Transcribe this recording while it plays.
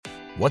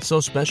What's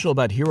so special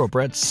about Hero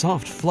Bread's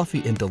soft,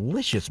 fluffy, and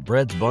delicious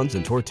breads, buns,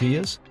 and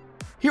tortillas?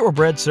 Hero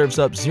Bread serves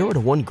up 0 to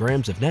 1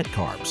 grams of net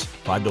carbs,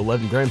 5 to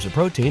 11 grams of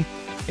protein,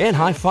 and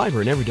high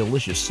fiber in every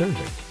delicious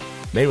serving.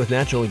 Made with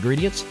natural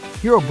ingredients,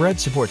 Hero Bread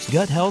supports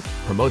gut health,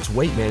 promotes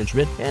weight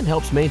management, and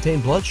helps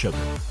maintain blood sugar.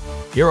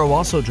 Hero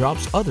also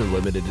drops other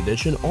limited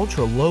edition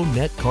ultra-low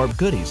net carb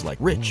goodies like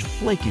rich,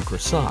 flaky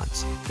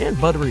croissants and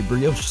buttery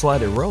brioche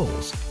slider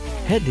rolls.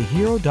 Head to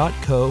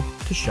hero.co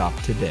to shop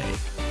today.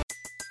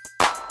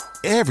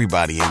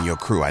 Everybody in your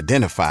crew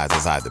identifies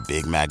as either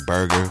Big Mac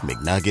Burger,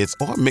 McNuggets,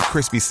 or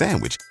McCrispy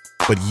Sandwich.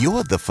 But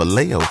you're the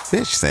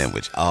Filet-O-Fish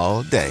Sandwich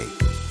all day.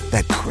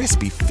 That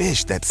crispy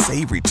fish, that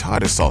savory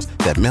tartar sauce,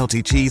 that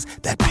melty cheese,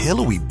 that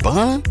pillowy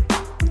bun.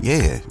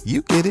 Yeah,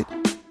 you get it.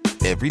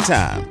 Every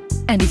time.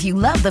 And if you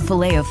love the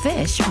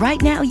Filet-O-Fish,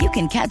 right now you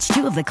can catch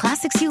 2 of the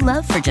classics you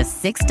love for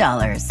just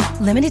 $6.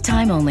 Limited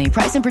time only.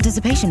 Price and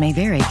participation may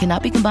vary.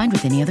 Cannot be combined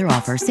with any other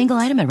offer. Single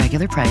item at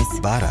regular price.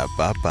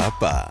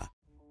 Ba-da-ba-ba-ba.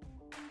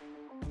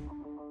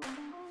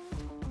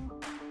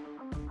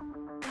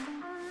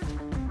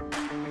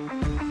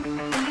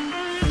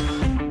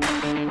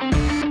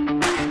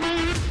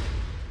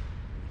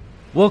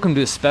 Welcome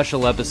to a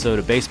special episode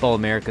of Baseball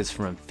America's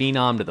From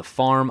Phenom to the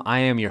Farm. I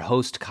am your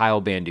host,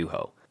 Kyle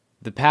Banduho.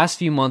 The past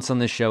few months on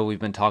this show, we've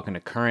been talking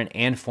to current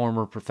and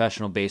former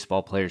professional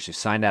baseball players who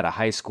signed out of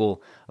high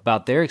school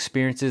about their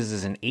experiences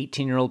as an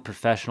 18-year-old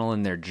professional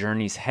and their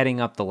journeys heading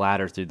up the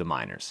ladder through the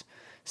minors.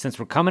 Since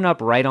we're coming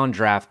up right on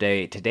draft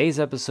day, today's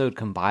episode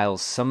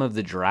compiles some of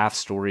the draft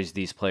stories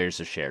these players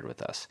have shared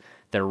with us,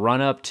 their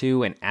run-up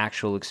to and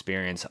actual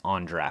experience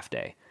on draft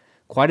day.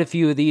 Quite a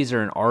few of these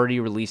are in already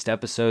released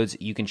episodes.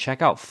 You can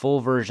check out full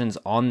versions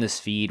on this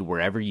feed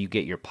wherever you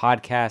get your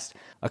podcast.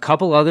 A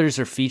couple others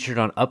are featured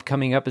on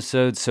upcoming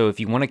episodes, so if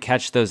you want to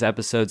catch those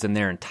episodes in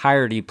their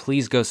entirety,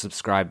 please go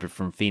subscribe to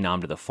From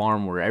Phenom to the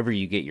Farm wherever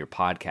you get your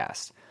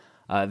podcast.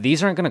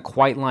 These aren't going to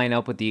quite line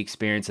up with the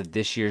experience of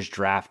this year's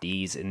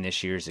draftees in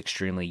this year's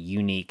extremely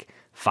unique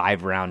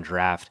 5-round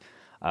draft.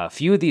 A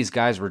few of these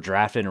guys were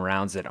drafted in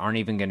rounds that aren't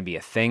even going to be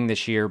a thing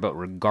this year, but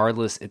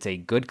regardless, it's a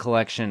good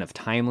collection of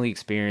timely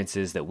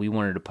experiences that we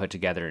wanted to put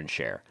together and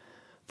share.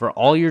 For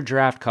all your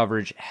draft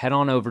coverage, head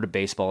on over to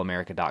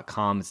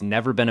baseballamerica.com. It's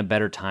never been a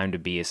better time to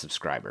be a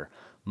subscriber.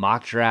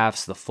 Mock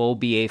drafts, the full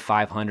BA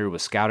 500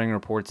 with scouting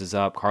reports is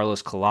up.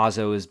 Carlos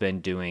Collazo has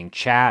been doing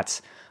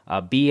chats.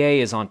 BA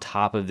is on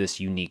top of this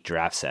unique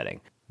draft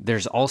setting.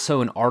 There's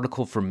also an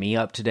article from me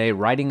up today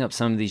writing up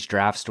some of these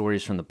draft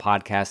stories from the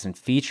podcast and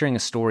featuring a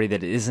story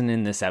that isn't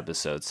in this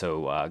episode.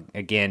 So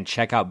again,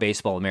 check out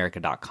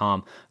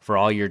baseballamerica.com for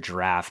all your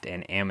draft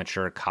and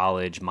amateur,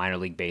 college, minor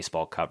league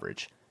baseball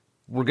coverage.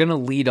 We're going to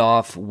lead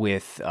off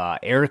with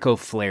Eric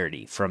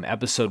O'Flaherty from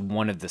episode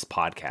 1 of this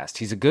podcast.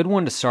 He's a good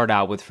one to start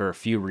out with for a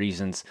few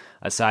reasons,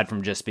 aside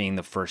from just being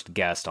the first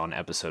guest on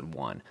episode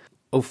 1.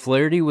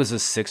 O'Flaherty was a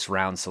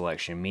 6th-round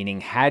selection,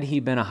 meaning had he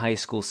been a high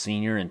school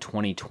senior in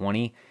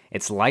 2020,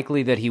 it's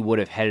likely that he would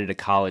have headed to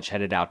college,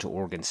 headed out to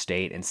Oregon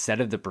State instead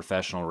of the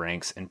professional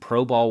ranks, and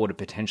pro ball would have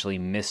potentially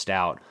missed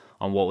out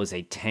on what was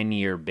a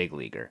 10-year big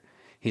leaguer.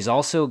 He's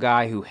also a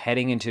guy who,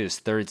 heading into his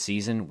 3rd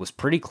season, was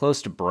pretty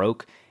close to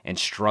broke and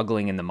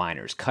struggling in the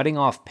minors, cutting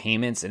off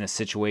payments in a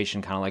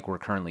situation kind of like we're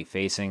currently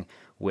facing,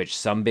 which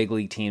some big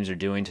league teams are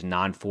doing to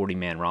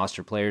non-40-man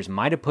roster players,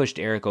 might have pushed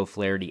Eric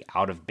O'Flaherty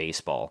out of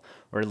baseball,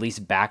 or at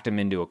least backed him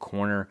into a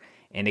corner.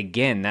 And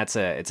again, it's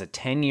a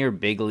 10-year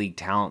big league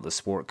talent the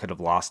sport could have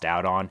lost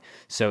out on.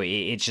 So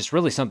it's just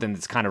really something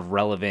that's kind of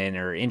relevant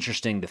or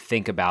interesting to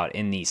think about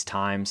in these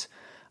times.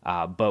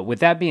 But with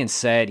that being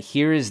said,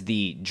 here is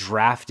the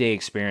draft day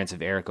experience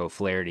of Eric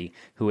O'Flaherty,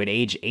 who at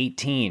age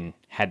 18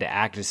 had to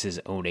act as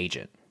his own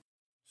agent.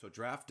 So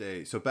draft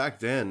day. So back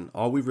then,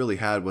 all we really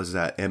had was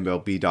that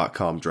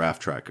MLB.com draft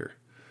tracker,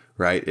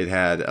 right? It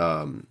had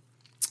a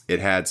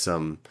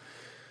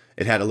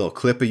little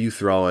clip of you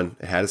throwing.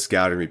 It had a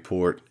scouting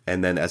report,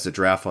 and then as the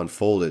draft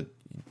unfolded,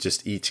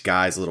 just each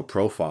guy's little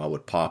profile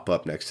would pop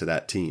up next to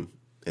that team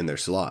in their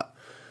slot.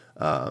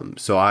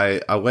 So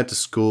I went to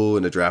school,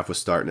 and the draft was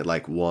starting at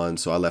like 1,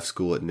 so I left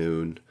school at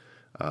noon.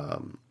 I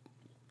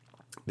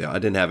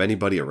didn't have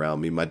anybody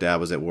around me. My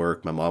dad was at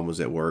work. My mom was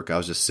at work. I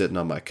was just sitting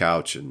on my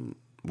couch and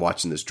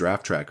watching this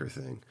draft tracker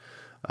thing.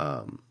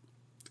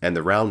 And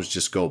the rounds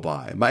just go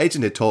by. My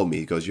agent had told me,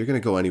 he goes, you're going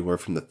to go anywhere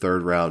from the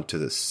 3rd round to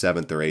the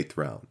 7th or 8th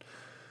round.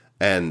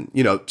 And,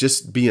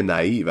 just being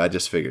naive, I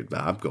just figured,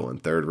 I'm going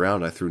 3rd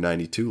round. I threw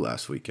 92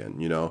 last weekend,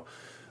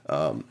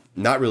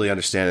 not really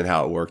understanding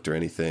how it worked or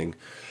anything.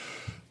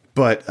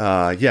 But,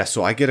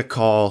 so I get a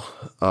call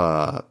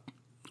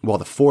while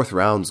the 4th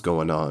round's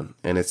going on.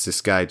 And it's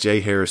this guy, Jay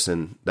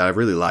Harrison, that I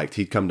really liked.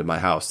 He'd come to my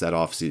house that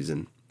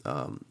offseason,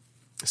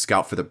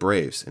 scout for the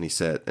Braves. And he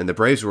said, and the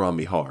Braves were on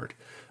me hard,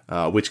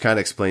 which kind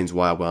of explains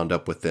why I wound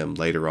up with them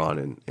later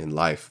on in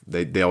life.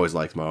 They always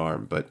liked my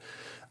arm. But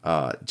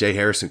Jay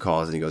Harrison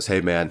calls and he goes,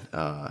 hey, man,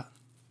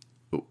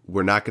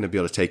 we're not going to be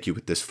able to take you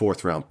with this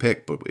 4th round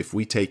pick, but if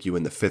we take you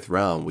in the 5th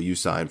round, will you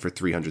sign for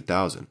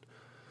 $300,000?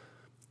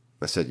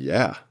 I said,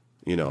 yeah.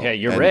 Yeah,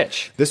 you're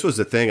rich. This was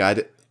the thing.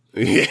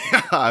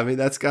 Yeah, I mean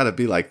that's got to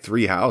be like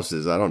 3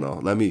 houses. I don't know.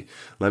 Let me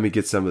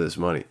get some of this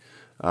money.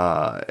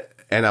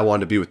 And I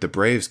wanted to be with the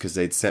Braves because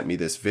they'd sent me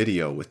this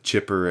video with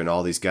Chipper and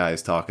all these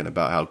guys talking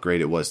about how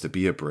great it was to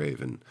be a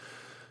Brave. And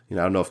I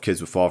don't know if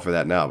kids would fall for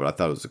that now, but I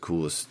thought it was the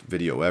coolest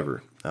video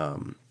ever.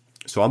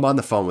 So I'm on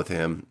the phone with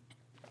him.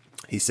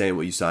 He's saying,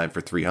 "Well, you signed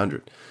for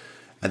 300,"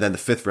 and then the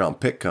 5th round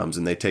pick comes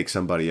and they take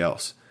somebody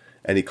else.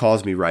 And he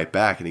calls me right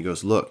back and he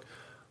goes, "Look,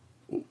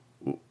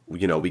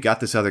 we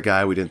got this other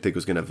guy we didn't think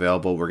was going to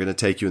available. We're going to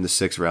take you in the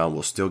 6th round.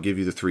 We'll still give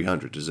you the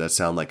 300. Does that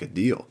sound like a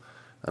deal?"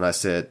 And I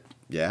said,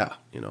 "Yeah,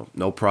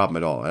 no problem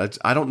at all."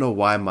 I don't know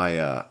why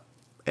my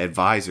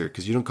advisor,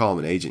 because you don't call him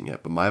an agent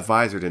yet, but my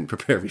advisor didn't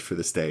prepare me for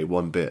this day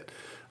one bit.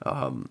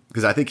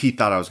 Because I think he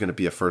thought I was going to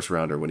be a 1st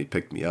rounder when he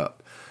picked me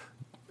up.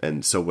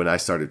 And so when I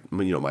started,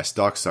 my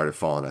stock started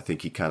falling, I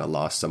think he kind of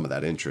lost some of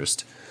that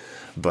interest.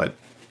 But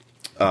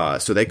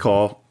so they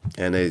call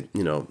and they,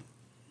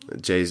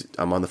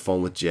 I'm on the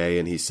phone with Jay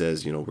and he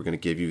says, we're going to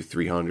give you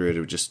 300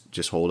 or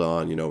just hold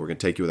on. We're going to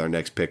take you with our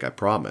next pick. I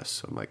promise.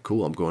 So I'm like,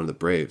 cool. I'm going to the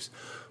Braves.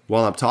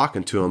 While I'm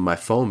talking to him, my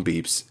phone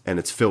beeps and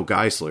it's Phil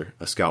Geisler,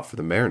 a scout for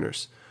the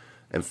Mariners.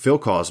 And Phil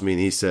calls me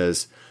and he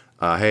says,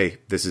 "Hey,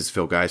 this is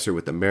Phil Geisler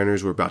with the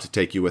Mariners. We're about to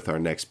take you with our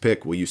next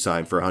pick. Will you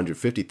sign for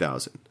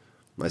 $150,000?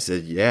 I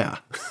said, "Yeah,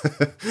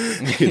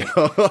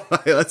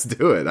 let's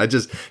do it." I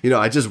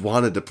just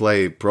wanted to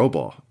play pro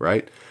ball,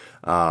 right?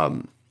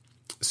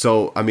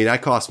 So, I mean, I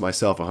cost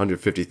myself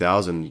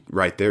 $150,000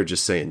 right there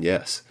just saying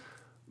yes.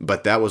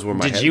 But that was where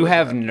my Did you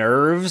have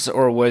nerves,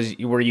 or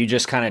were you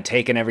just kind of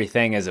taking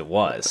everything as it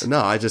was?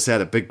 No, I just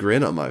had a big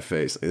grin on my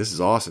face. Like, this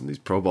is awesome. These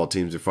pro ball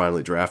teams are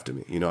finally drafting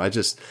me. I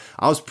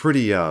was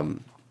pretty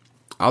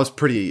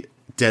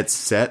dead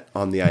set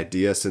on the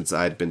idea since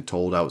I had been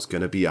told I was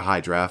going to be a high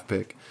draft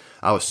pick.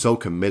 I was so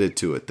committed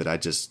to it that I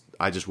just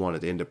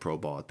wanted into pro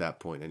ball at that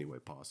point any way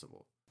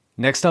possible.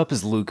 Next up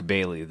is Luke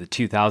Bailey, the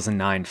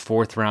 2009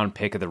 4th round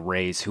pick of the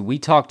Rays, who we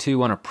talked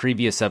to on a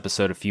previous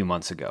episode a few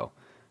months ago.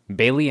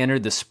 Bailey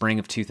entered the spring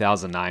of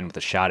 2009 with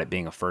a shot at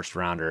being a 1st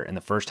rounder and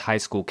the first high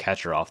school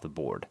catcher off the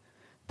board.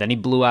 Then he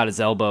blew out his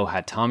elbow,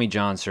 had Tommy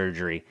John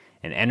surgery,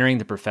 and entering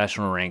the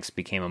professional ranks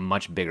became a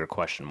much bigger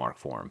question mark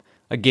for him.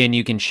 Again,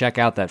 you can check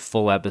out that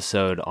full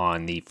episode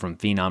on the From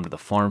Phenom to the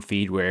Farm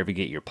feed, wherever you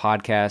get your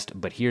podcast,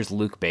 but here's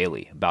Luke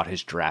Bailey about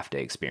his draft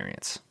day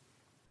experience.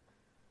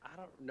 I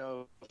don't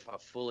know if I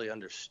fully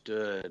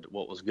understood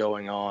what was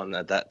going on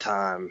at that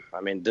time. I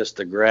mean, just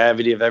the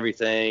gravity of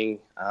everything.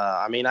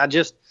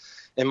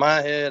 In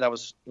my head, I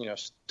was,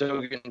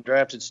 still getting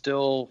drafted,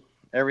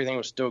 everything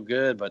was still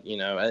good, but,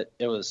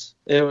 it was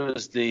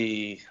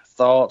the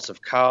thoughts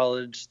of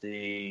college,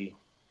 the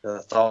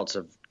thoughts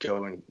of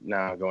going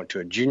to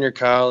a junior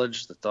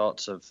college, the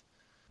thoughts of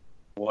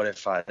what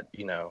if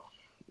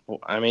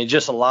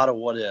just a lot of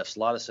what ifs, a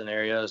lot of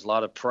scenarios, a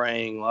lot of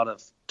praying, a lot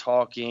of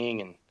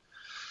talking. And,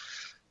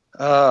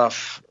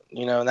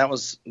 and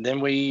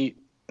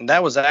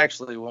that was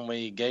actually when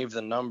we gave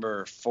the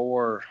number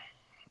for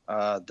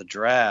the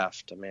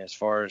draft. I mean, as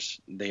far as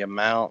the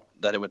amount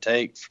that it would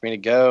take for me to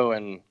go,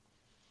 and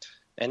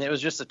it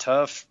was just it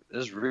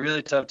was a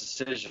really tough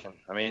decision.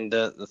 I mean,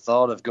 the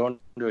thought of going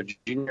to a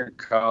junior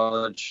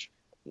college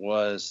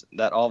was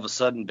that all of a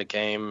sudden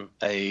became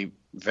a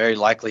very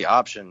likely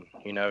option,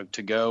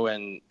 to go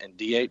and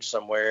DH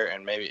somewhere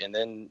and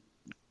then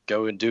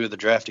go and do the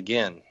draft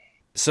again.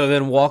 So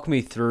then walk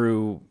me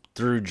through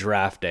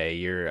draft day.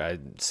 You're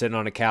sitting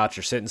on a couch,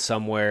 you're sitting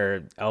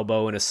somewhere,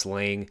 elbow in a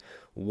sling.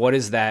 What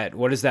is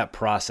that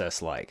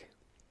process like?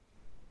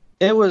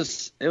 It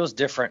was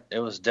different. It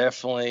was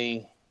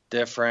definitely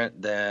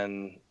different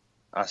than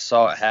I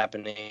saw it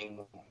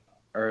happening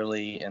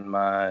early in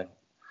my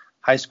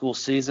high school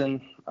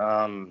season.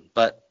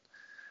 But,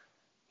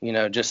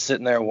 just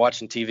sitting there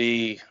watching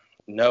TV,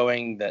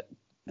 knowing that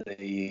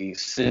the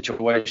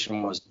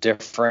situation was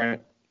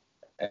different,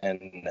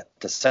 and at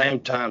the same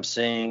time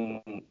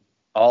seeing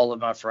all of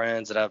my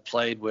friends that I've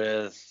played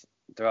with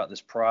throughout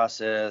this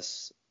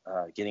process,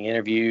 getting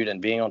interviewed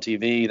and being on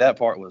TV, that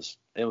part was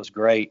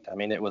great. I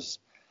mean, there was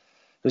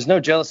no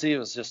jealousy.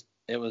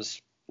 It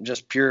was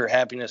just pure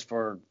happiness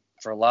for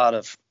a lot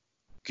of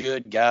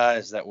good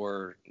guys that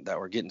were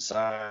getting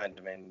signed.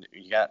 I mean,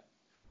 you got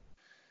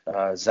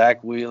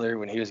Zach Wheeler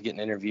when he was getting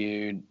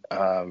interviewed,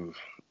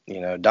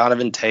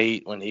 Donovan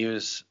Tate when he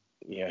was,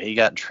 he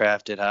got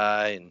drafted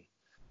high, and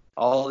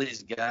all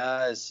these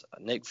guys,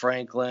 Nick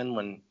Franklin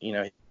when,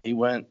 he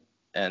went,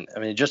 and I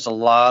mean, just a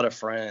lot of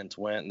friends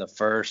went in the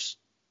first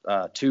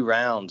 2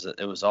 rounds.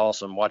 It was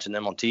awesome watching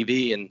them on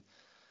TV, and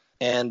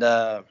and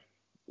I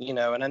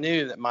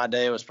knew that my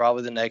day was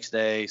probably the next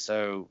day.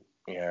 So,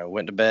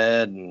 went to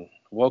bed and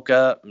woke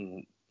up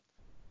and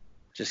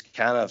just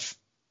kind of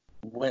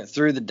went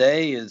through the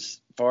day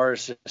as far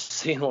as just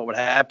seeing what would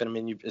happen. I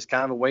mean, it's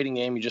kind of a waiting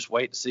game. You just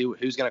wait to see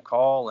who's going to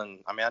call. And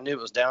I mean, I knew it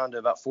was down to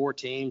about 4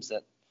 teams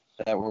that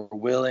were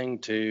willing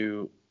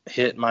to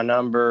hit my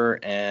number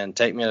and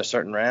take me in a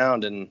certain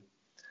round. And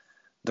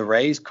the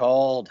Rays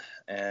called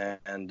and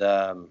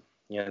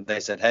they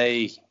said,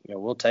 "Hey,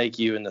 we'll take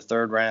you in the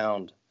 3rd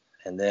round."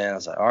 And then I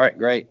was like, all right,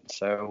 great.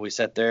 So we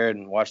sat there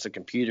and watched the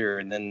computer,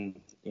 and then,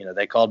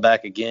 they called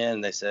back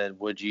again. They said,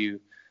 we'll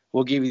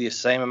give you the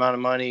same amount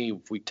of money.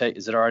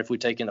 Is it all right if we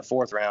take in the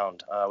 4th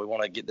round? We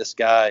want to get this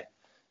guy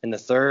in the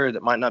 3rd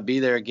that might not be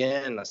there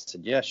again. And I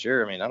said, yeah,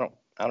 sure. I mean, I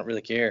don't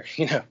really care.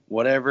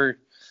 Whenever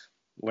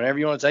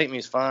you want to take me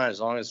is fine, as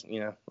long as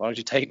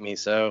you take me.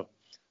 So,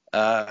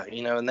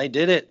 and they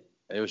did it.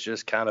 It was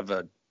just kind of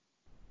it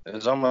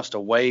was almost a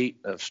weight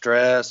of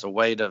stress, a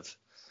weight of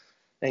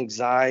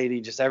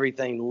anxiety, just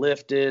everything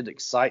lifted,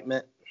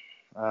 excitement.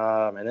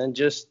 And then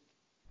just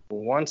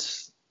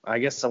once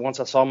I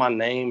saw my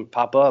name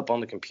pop up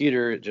on the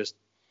computer,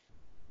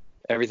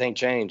 everything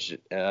changed.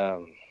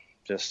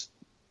 Just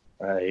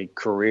a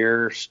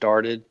career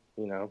started,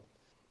 and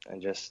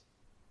just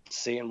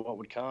seeing what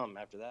would come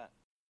after that.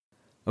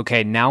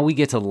 Okay, now we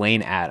get to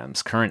Lane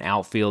Adams, current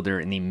outfielder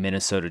in the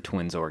Minnesota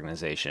Twins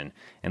organization,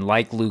 and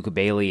like Luke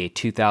Bailey, a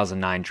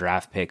 2009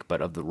 draft pick,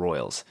 but of the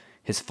Royals.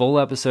 His full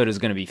episode is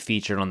going to be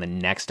featured on the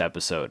next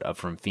episode of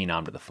From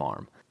Phenom to the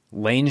Farm.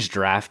 Lane's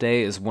draft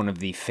day is one of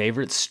the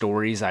favorite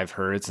stories I've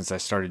heard since I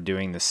started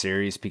doing the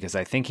series because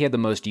I think he had the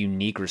most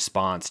unique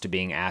response to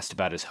being asked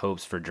about his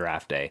hopes for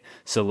draft day.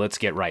 So let's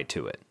get right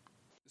to it.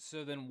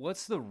 So then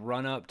what's the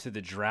run-up to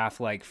the draft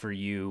like for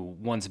you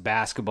once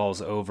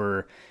basketball's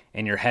over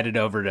and you're headed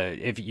over to,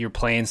 if you're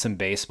playing some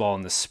baseball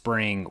in the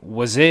spring,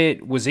 was it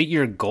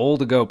your goal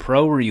to go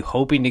pro? Were you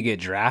hoping to get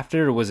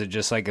drafted, or was it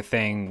just like a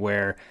thing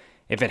where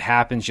if it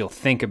happens, you'll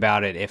think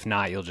about it. If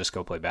not, you'll just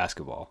go play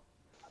basketball?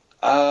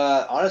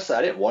 Honestly,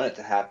 I didn't want it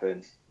to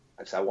happen.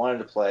 I wanted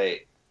to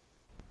play.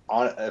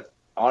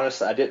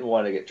 Honestly, I didn't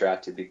want to get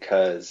drafted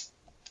because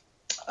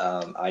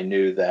I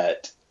knew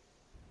that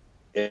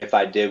if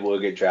I did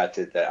get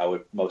drafted, that I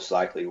would most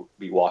likely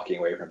be walking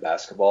away from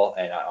basketball.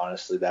 And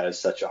honestly, that is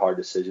such a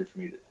hard thing for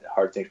me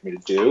to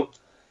do.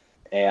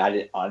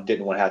 And I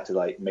didn't want to have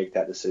to make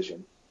that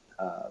decision.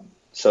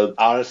 So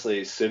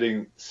honestly,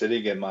 sitting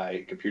in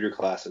my computer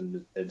class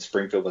in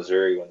Springfield,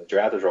 Missouri, when the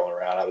draft was rolling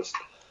around, I was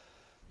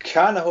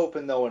kind of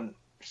hoping no one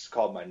just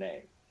called my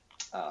name.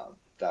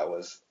 That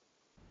was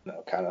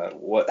kind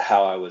of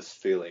how I was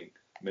feeling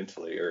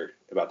mentally or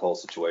about the whole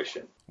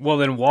situation. Well,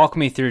 then walk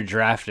me through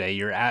draft day.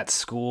 You're at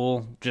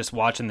school just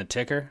watching the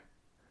ticker?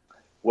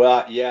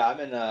 Well, yeah, I'm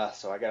in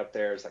so I got up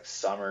there, it's like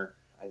summer.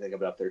 I think I've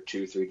been up there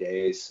 2-3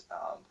 days,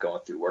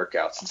 going through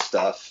workouts and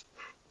stuff.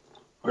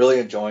 Really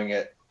enjoying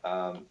it.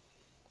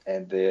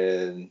 And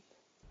then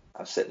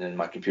I'm sitting in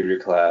my computer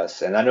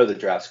class, and I know the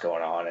draft's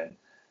going on, and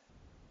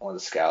one of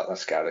the scout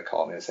had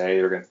called me and said,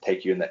 hey, we're going to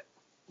take you in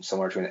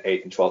somewhere between the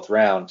 8th and 12th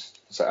round.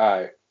 So all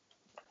right.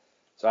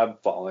 So I'm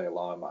following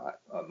along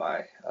on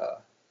my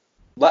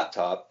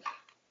laptop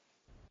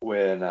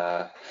when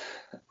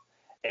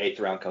 8th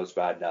round comes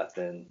by,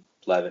 nothing,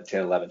 11,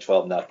 10, 11,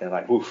 12, nothing. I'm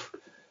like, oof,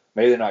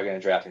 maybe they're not going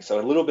to draft me. So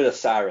a little bit of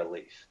sigh of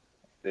relief.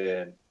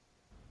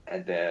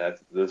 And then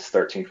this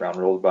 13th round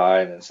rolled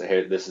by, and then say,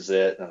 hey, this is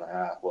it. And I'm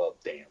like, well,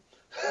 damn.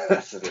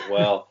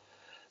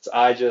 So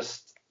I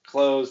just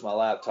closed my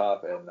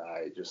laptop and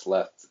I just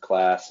left the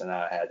class, and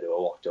I had to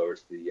walk over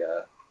to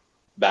the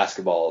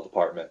basketball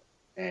department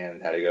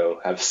and had to go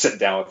have a sit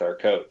down with our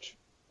coach,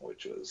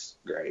 which was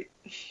great.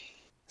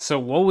 So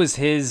what was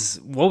his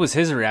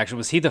reaction?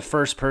 Was he the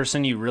first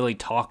person you really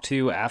talked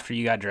to after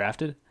you got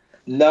drafted?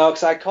 No,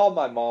 because I called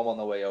my mom on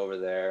the way over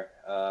there.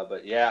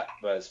 But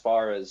as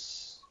far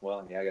as,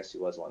 well, yeah, I guess he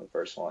was one of the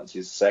first ones.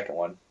 He's the second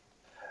one.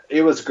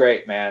 It was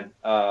great, man.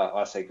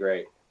 I say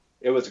great.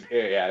 It was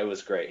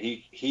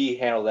great. He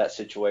handled that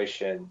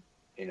situation.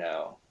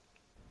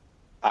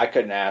 I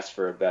couldn't ask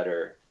for a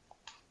better.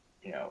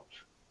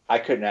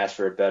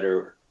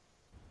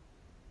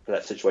 For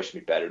that situation to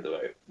be better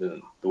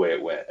than the way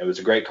it went. It was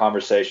a great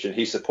conversation.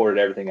 He supported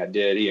everything I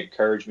did. He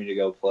encouraged me to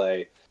go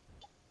play.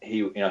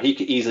 He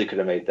easily could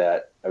have made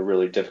that a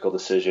really difficult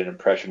decision and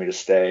pressured me to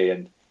stay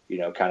and,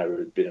 kind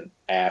of been an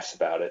ass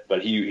about it.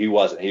 But he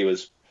wasn't.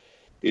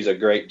 He's a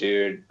great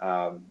dude.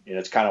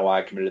 It's kind of why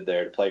I committed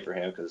there to play for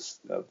him, because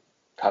the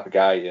type of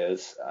guy he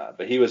is.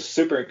 But he was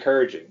super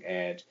encouraging,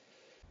 and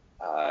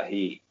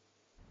he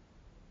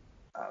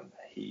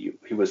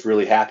was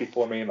really happy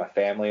for me and my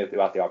family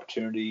about the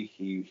opportunity.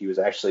 He was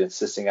actually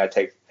insisting I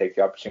take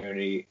the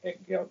opportunity and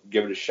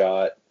give it a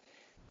shot.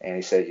 And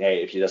he said,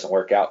 hey, if it doesn't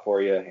work out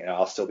for you,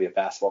 I'll still be a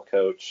basketball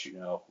coach,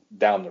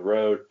 down the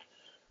road.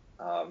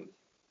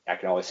 I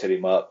can always hit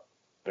him up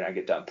when I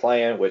get done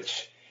playing,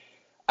 which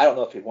I don't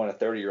know if he'd want a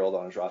 30-year-old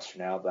on his roster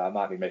now, but I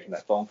might be making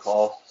that phone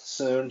call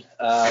soon.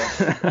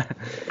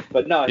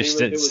 But no, he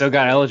still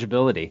got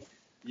eligibility.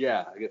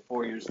 Yeah, I get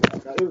 4 years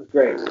left. It was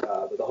great.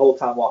 But the whole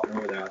time walking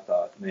over there, I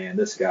thought, man,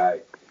 this guy,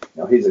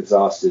 he's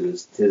exhausted.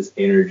 His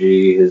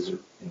energy,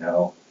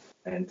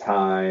 and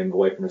time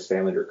away from his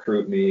family to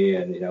recruit me.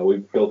 And, we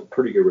built a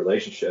pretty good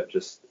relationship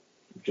just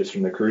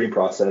from the recruiting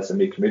process and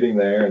me committing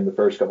there and the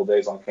first couple of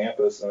days on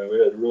campus. I mean, we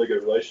had a really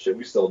good relationship.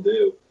 We still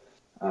do.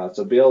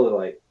 So be able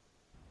to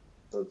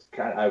so it's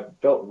I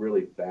felt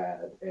really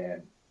bad,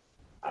 and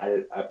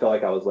I felt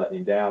like I was letting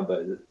him down,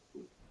 but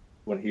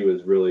when he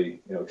was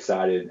really,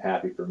 excited and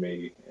happy for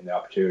me and the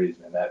opportunities,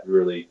 man, that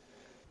really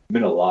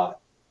meant a lot,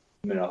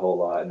 meant a whole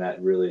lot. And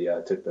that really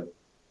took the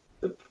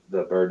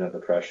burden of the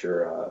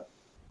pressure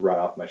right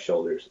off my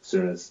shoulders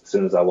as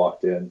soon as I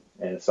walked in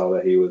and saw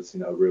that he was,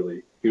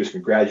 he was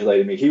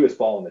congratulating me. He was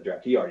following the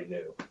draft. He already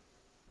knew.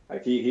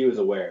 Like he was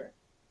aware.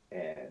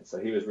 And so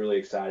he was really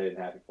excited and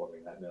happy for me.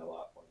 And that meant a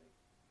lot for me.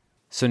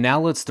 So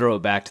now let's throw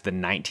it back to the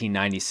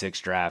 1996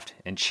 draft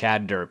and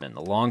Chad Durbin,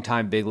 the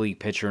longtime big league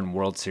pitcher and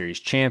World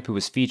Series champ who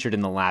was featured in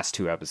the last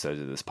 2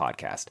 episodes of this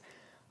podcast.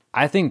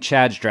 I think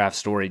Chad's draft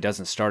story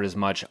doesn't start as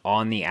much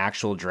on the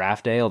actual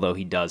draft day, although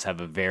he does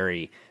have a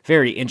very,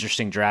 very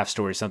interesting draft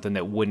story, something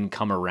that wouldn't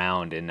come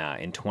around in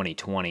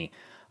 2020.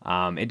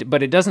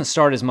 But it doesn't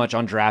start as much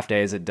on draft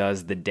day as it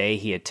does the day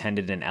he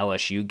attended an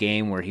LSU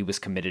game where he was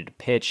committed to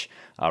pitch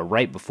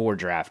right before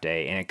draft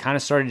day, and it kind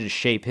of started to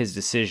shape his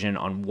decision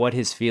on what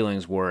his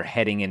feelings were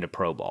heading into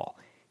pro ball.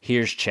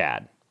 Here's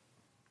Chad.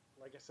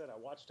 Like I said, I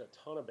watched a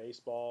ton of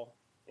baseball,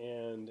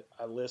 and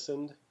I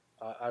listened.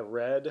 I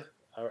read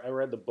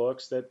the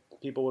books that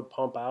people would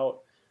pump out,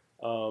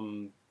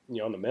 on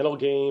the mental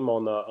game,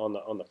 on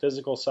the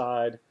physical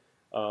side.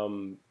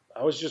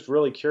 I was just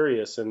really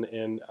curious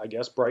and I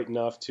guess bright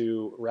enough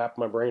to wrap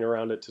my brain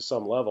around it to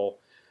some level.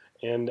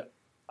 And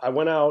I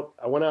went out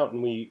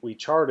and we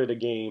charted a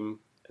game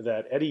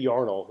that Eddie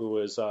Yarnall, who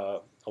was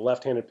a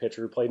left-handed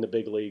pitcher who played in the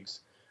big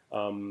leagues,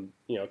 came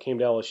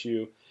to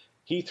LSU.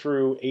 He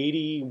threw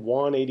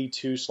 81,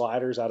 82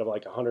 sliders out of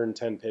like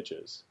 110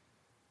 pitches.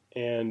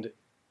 And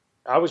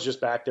I was just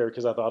back there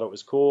because I thought it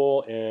was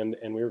cool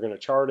and we were going to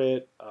chart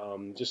it,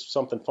 just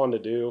something fun to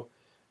do.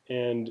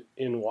 And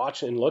in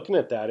watching and looking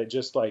at that, it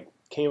just like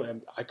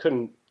came. I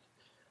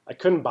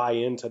couldn't buy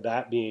into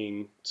that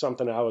being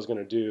something I was going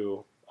to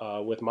do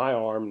with my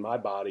arm and my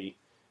body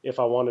if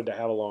I wanted to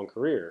have a long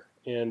career.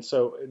 And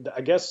so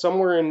I guess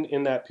somewhere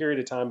in that period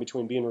of time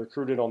between being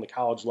recruited on the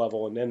college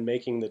level and then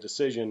making the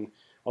decision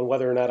on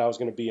whether or not I was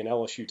going to be an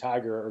LSU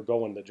Tiger or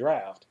go in the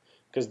draft,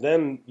 because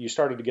then you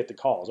started to get the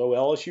calls. Oh,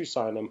 LSU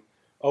signed him.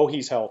 Oh,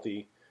 he's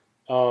healthy.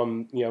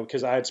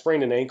 Because I had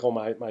sprained an ankle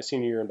my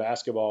senior year in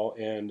basketball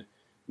and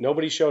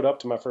nobody showed up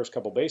to my first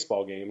couple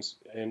baseball games,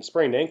 and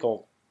sprained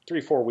ankle,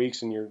 3-4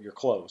 weeks and you're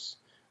close.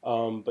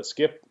 But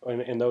Skip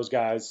and those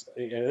guys,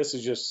 and this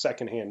is just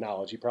secondhand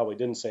knowledge. He probably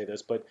didn't say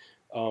this, but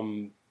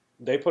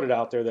they put it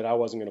out there that I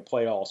wasn't going to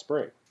play all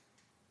spring.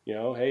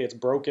 Hey, it's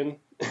broken.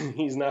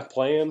 He's not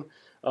playing.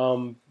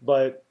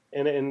 But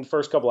in the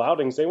first couple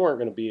outings, they weren't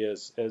going to be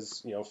as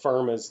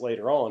firm as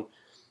later on.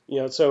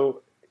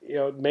 So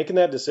making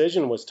that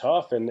decision was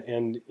tough,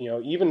 and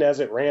even as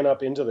it ran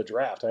up into the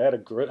draft, I had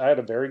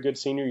a very good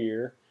senior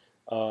year.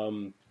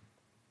 We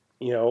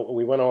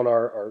went on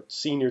our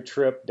senior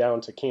trip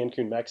down to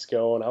Cancun,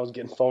 Mexico, and I was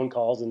getting phone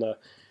calls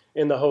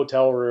in the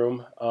hotel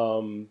room,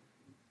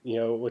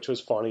 which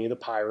was funny. The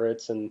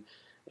Pirates and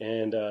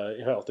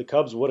if the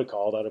Cubs would have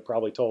called, I'd have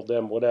probably told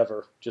them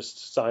whatever,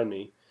 just sign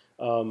me.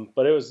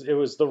 But it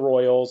was the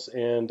Royals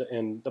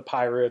and the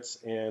Pirates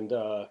and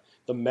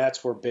the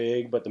Mets were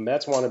big, but the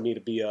Mets wanted me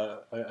to be an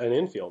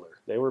infielder.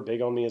 They were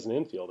big on me as an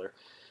infielder.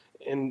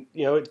 And,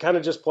 it kind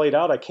of just played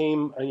out. I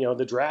came,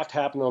 the draft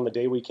happened on the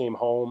day we came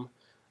home.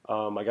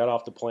 I got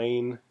off the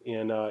plane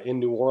in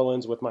New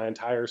Orleans with my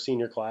entire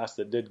senior class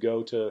that did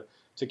go to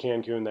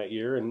Cancun that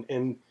year.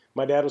 And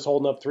my dad was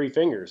holding up 3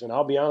 fingers. And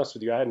I'll be honest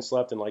with you, I hadn't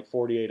slept in like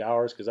 48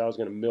 hours because I was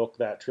going to milk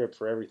that trip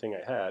for everything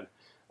I had.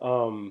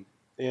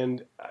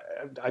 And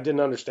I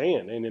didn't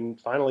understand. And then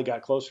finally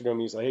got closer to him.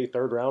 He's like, hey,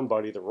 3rd round,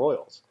 buddy, the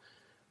Royals.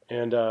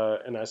 And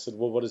I said,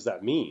 well, what does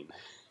that mean?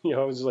 It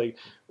was like,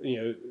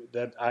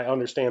 that I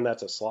understand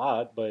that's a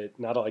slot, but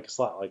not like a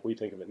slot like we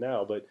think of it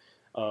now. But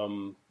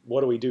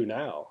what do we do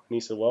now? And he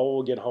said, well,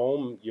 we'll get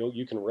home.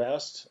 You can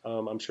rest.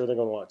 I'm sure they're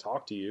going to want to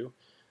talk to you.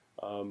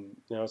 And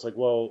I was like,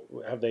 well,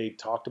 have they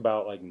talked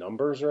about like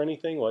numbers or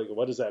anything? Like,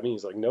 what does that mean?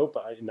 He's like, nope,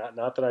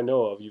 not that I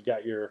know of. You've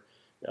got your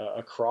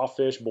a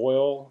crawfish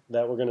boil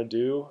that we're going to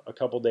do a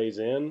couple days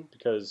in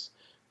because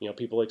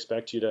people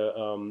expect you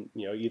to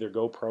either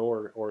go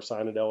pro or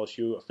sign at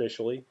LSU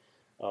officially.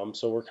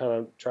 So we're kind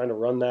of trying to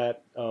run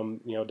that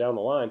down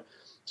the line.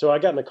 So I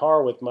got in the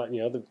car with my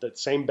the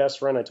same best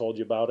friend I told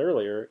you about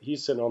earlier.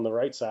 He's sitting on the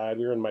right side.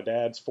 We were in my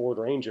dad's Ford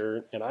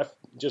Ranger, and I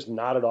just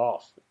nodded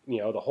off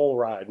the whole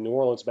ride. New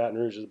Orleans, Baton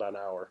Rouge is about an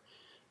hour.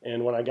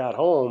 And when I got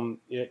home,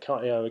 it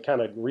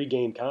kind of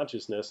regained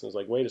consciousness and was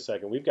like, wait a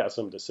second, we've got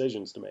some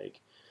decisions to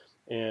make.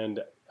 And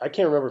I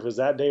can't remember if it was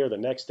that day or the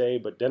next day,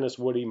 but Dennis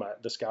Woody,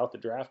 the scout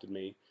that drafted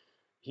me,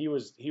 he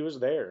was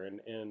there and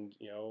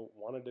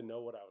wanted to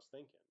know what I was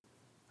thinking.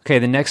 Okay,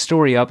 the next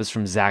story up is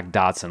from Zach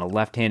Dotson, a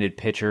left-handed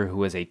pitcher who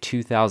was a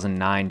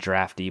 2009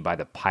 draftee by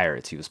the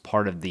Pirates. He was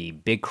part of the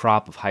big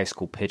crop of high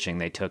school pitching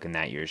they took in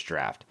that year's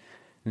draft.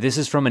 This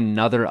is from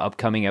another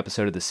upcoming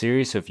episode of the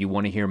series, so if you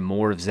want to hear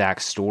more of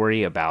Zach's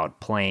story about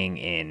playing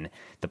in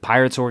the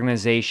Pirates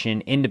organization,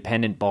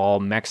 independent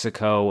ball,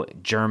 Mexico,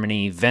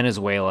 Germany,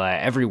 Venezuela,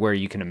 everywhere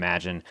you can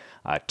imagine,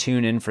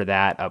 tune in for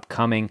that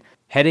upcoming.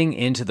 Heading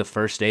into the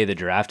first day of the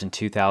draft in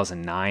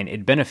 2009,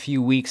 it'd been a few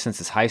weeks since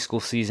his high school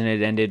season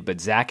had ended, but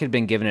Zach had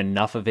been given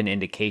enough of an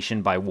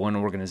indication by one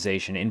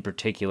organization in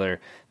particular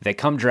that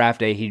come draft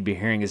day he'd be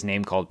hearing his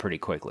name called pretty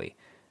quickly.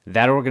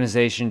 That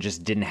organization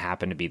just didn't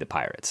happen to be the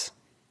Pirates.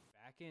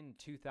 In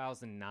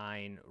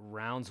 2009,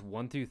 rounds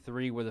 1 through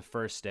 3 were the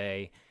first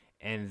day,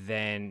 and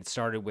then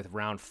started with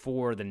round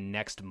 4 the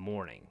next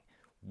morning.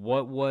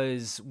 What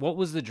was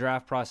the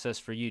draft process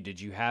for you?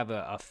 Did you have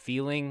a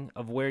feeling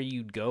of where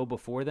you'd go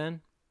before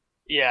then?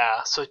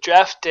 Yeah, so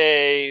draft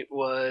day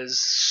was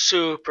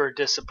super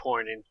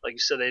disappointing. Like you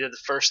said, they did the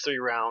first 3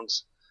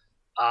 rounds.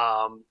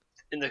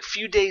 In the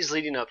few days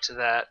leading up to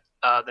that,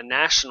 the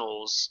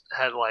Nationals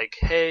had like,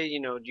 hey, do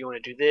you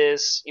want to do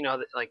this?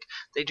 Like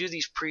they do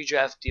these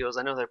pre-draft deals.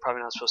 I know they're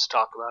probably not supposed to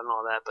talk about it and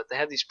all that, but they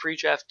have these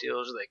pre-draft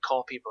deals where they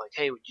call people like,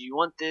 hey, do you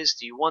want this?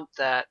 Do you want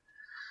that?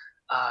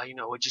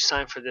 Would you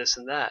sign for this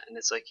and that? And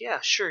it's like, yeah,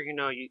 sure.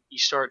 You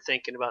start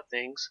thinking about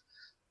things.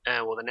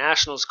 And well, the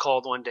Nationals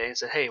called one day and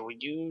said, hey,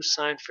 would you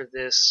sign for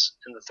this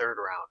in the 3rd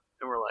round?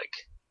 And we're like,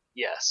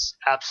 yes,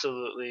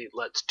 absolutely.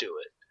 Let's do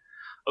it.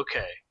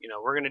 Okay,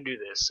 we're going to do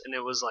this. And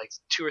it was like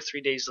 2 or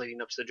 3 days leading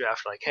up to the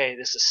draft, like, hey,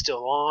 this is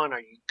still on. Are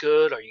you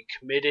good? Are you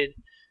committed?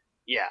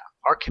 Yeah,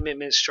 our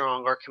commitment's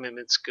strong. Our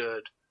commitment's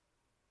good.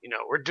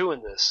 We're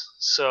doing this.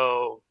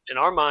 So in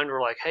our mind,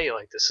 we're like, hey,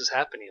 like this is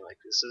happening. Like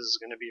this is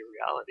going to be a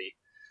reality.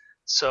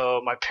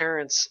 So my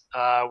parents,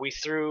 we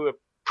threw a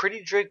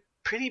pretty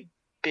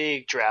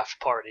big draft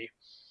party.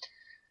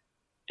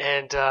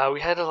 And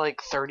we had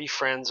like 30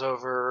 friends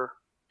over.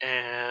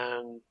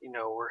 And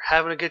we're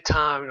having a good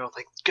time.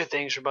 Like good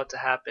things are about to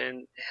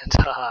happen. And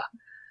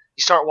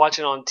you start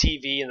watching on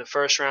TV, and the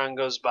first round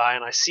goes by,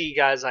 and I see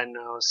guys I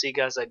know, see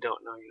guys I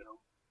don't know.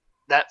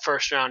 That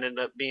first round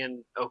ended up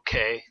being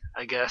okay,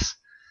 I guess.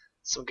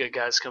 Some good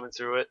guys coming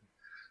through it.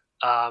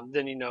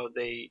 Then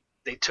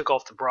they took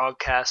off the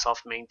broadcast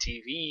off main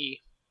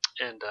TV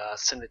and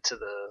sent it to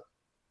the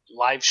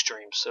live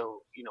stream.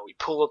 So we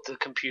pull up the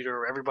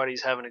computer,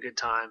 everybody's having a good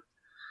time.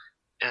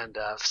 And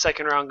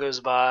second round goes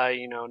by,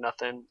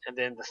 nothing. And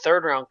then the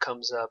 3rd round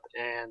comes up,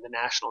 and the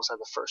Nationals have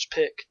the first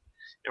pick.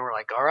 And we're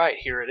like, all right,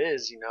 here it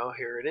is,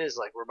 here it is.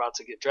 Like, we're about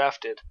to get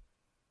drafted.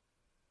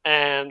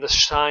 And the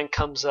sign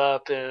comes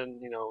up,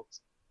 and,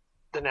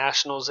 the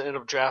Nationals ended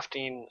up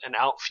drafting an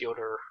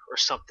outfielder or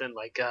something,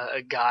 like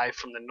a guy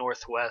from the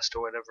Northwest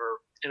or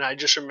whatever. And I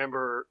just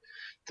remember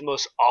the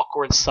most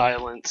awkward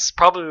silence,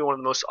 probably one of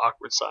the most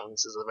awkward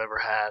silences I've ever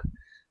had,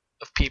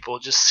 of people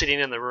just sitting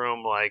in the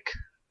room like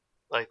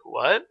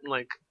what?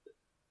 Like,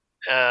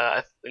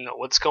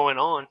 what's going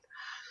on?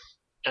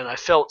 And I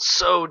felt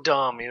so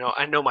dumb.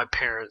 I know my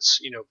parents,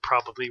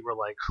 probably were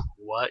like,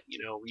 what?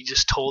 We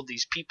just told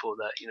these people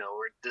that,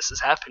 this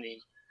is happening,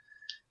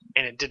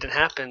 and it didn't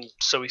happen.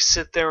 So we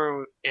sit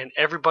there and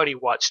everybody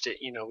watched it.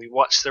 We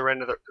watched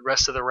the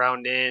rest of the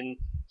round in,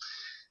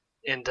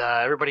 and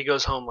everybody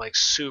goes home like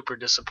super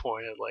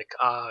disappointed. Like,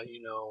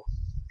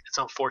 it's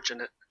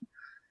unfortunate.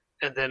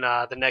 And then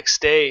the next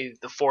day,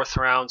 the 4th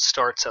round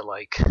starts at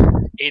like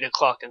 8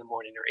 o'clock in the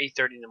morning or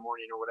 8:30 in the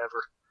morning or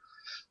whatever.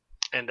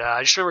 And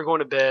I just remember going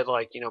to bed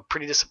like,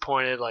 pretty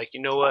disappointed. Like,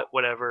 what,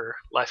 whatever,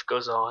 life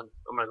goes on.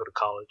 I'm going to go to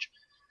college.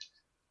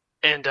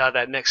 And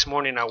that next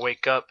morning I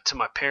wake up to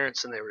my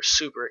parents, and they were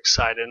super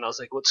excited. And I was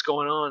like, what's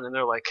going on? And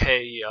they're like,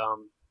 hey,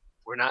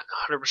 we're not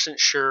 100%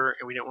 sure,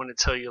 and we didn't want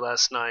to tell you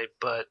last night,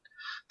 but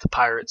the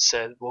Pirates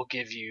said we'll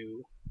give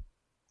you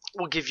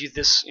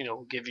this,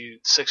 we'll give you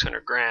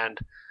 $600,000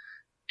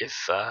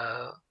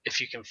 if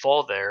you can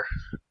fall there.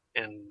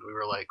 And we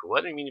were like,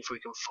 what do you mean if we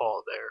can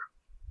fall there?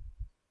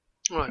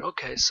 I'm like,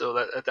 okay. So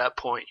at that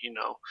point,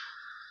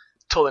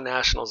 told the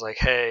Nationals like,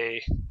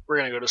 hey, we're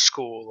going to go to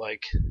school.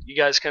 Like, you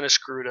guys kind of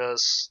screwed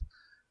us.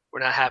 We're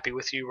not happy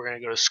with you. We're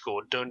going to go to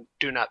school. Do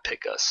not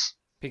pick us.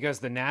 Because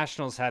the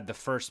Nationals had the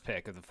first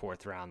pick of the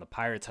 4th round. The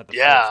Pirates had the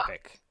first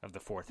pick of the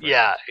 4th round.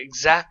 Yeah,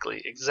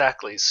 exactly.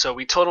 So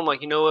we told them,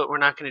 like, you know what? We're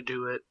not going to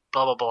do it.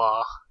 Blah, blah,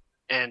 blah.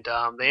 And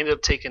they ended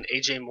up taking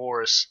A.J.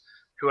 Morris,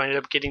 who I ended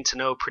up getting to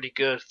know pretty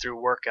good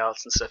through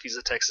workouts and stuff. He's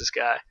a Texas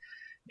guy.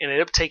 And I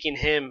ended up taking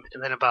him,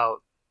 and then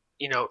about,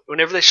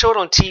 whenever they show it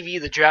on TV,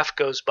 the draft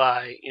goes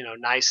by,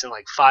 nice in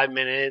like 5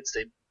 minutes.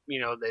 They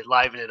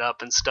liven it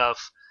up and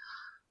stuff.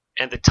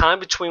 And the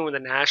time between when the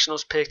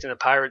Nationals picked and the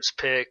Pirates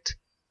picked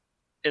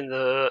on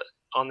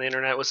the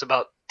internet was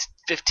about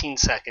 15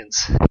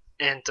 seconds.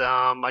 And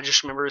I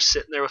just remember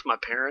sitting there with my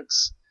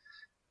parents,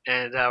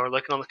 and we're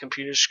looking on the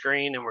computer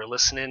screen, and we're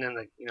listening, and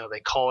they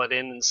call it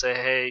in and say,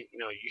 hey,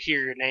 you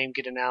hear your name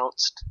get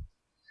announced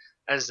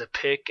as the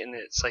pick, and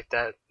it's like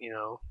that,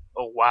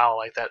 oh wow,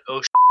 like that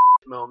oh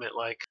shit moment,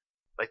 like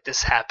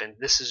this happened,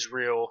 this is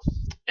real.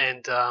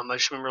 And I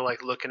just remember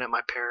like looking at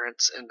my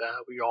parents, and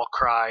we all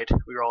cried,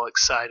 we were all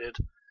excited.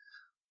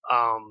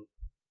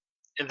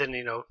 And then,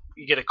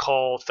 you get a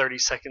call 30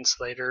 seconds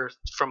later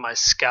from my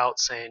scout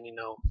saying,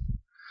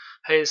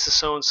 hey, this is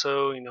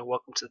so-and-so,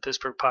 welcome to the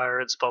Pittsburgh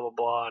Pirates, blah, blah,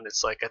 blah. And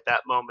it's like, at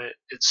that moment,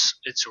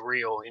 it's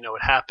real, it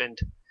happened.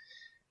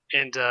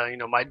 And,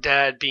 my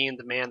dad being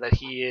the man that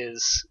he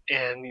is,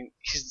 and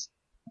he's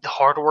the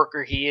hard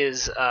worker he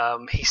is,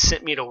 he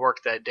sent me to work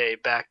that day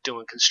back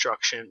doing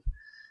construction.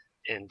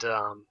 And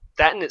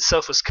that in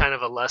itself was kind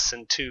of a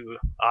lesson too,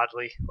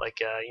 oddly. Like,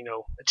 I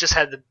just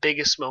had the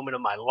biggest moment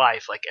of my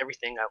life. Like,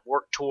 everything I've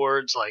worked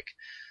towards, like,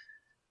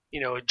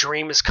 a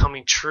dream is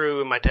coming true.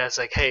 And my dad's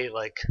like, hey,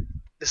 like,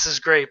 this is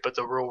great, but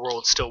the real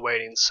world's still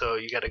waiting, so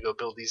you got to go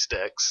build these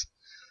decks.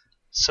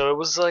 So it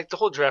was like the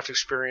whole draft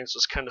experience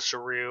was kind of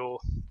surreal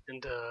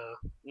and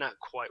not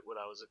quite what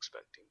I was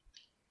expecting.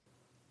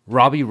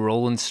 Robbie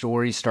Rowland's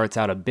story starts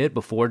out a bit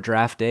before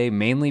draft day,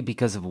 mainly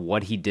because of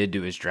what he did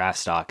to his draft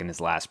stock in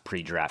his last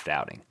pre-draft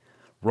outing.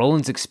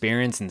 Rowland's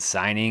experience in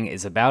signing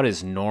is about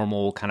as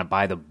normal, kind of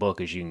by the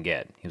book as you can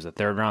get. He was a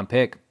third-round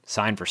pick,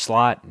 signed for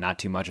slot, not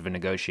too much of a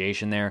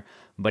negotiation there,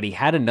 but he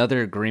had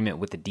another agreement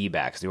with the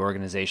D-backs, the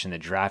organization that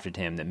drafted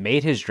him, that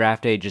made his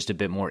draft day just a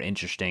bit more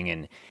interesting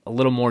and a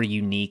little more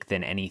unique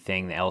than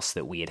anything else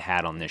that we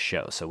had on this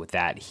show. So with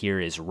that, here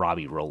is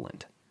Robbie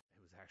Rowland.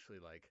 It was actually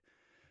like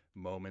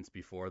moments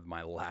before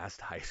my last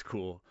high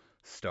school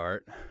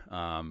start.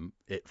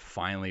 It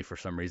finally, for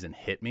some reason,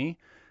 hit me,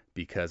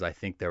 because I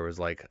think there was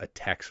like a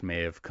text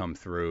may have come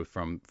through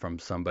from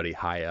somebody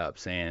high up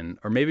saying,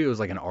 or maybe it was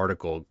like an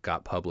article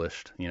got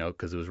published,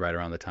 because it was right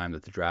around the time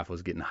that the draft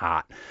was getting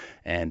hot,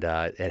 and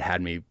it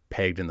had me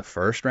pegged in the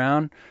first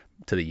round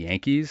to the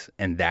Yankees.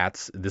 And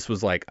this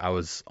was like, I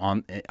was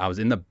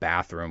in the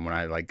bathroom when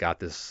I like got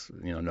this,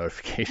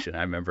 notification.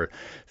 I remember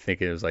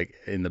thinking it was like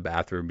in the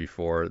bathroom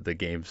before the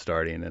game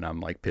starting, and I'm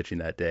like pitching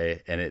that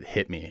day, and it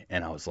hit me,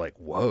 and I was like,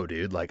 whoa,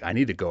 dude, like I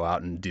need to go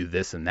out and do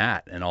this and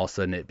that. And all of a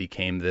sudden it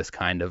became this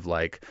kind of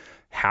like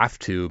have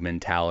to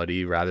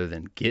mentality rather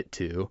than get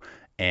to.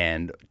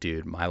 And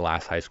dude, my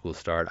last high school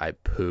start, I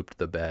pooped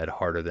the bed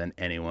harder than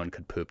anyone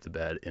could poop the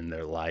bed in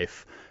their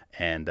life,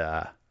 and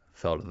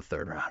fell to the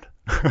third round.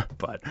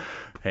 But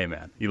hey,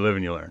 man, you live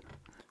and you learn.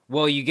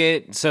 Well, you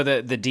get, so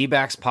the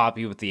D-backs pop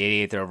you with the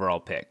 88th overall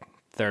pick,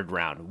 third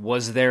round.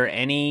 Was there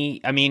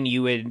any, I mean,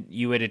 you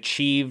had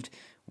achieved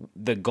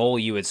the goal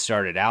you had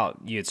started out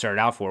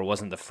for. It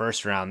wasn't the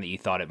first round that you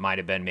thought it might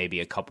have been, maybe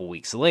a couple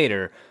weeks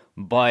later,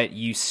 but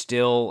you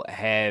still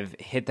have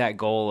hit that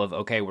goal of,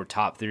 okay, we're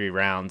top 3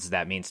 rounds.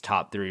 That means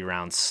top 3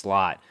 rounds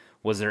slot.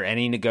 Was there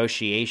any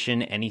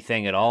negotiation,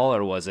 anything at all,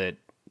 or was it,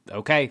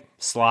 okay,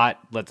 slot,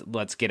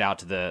 let's get out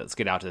to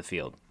the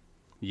field?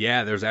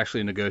 Yeah, there's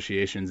actually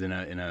negotiations in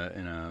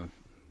a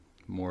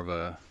more of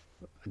a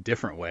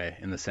different way,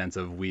 in the sense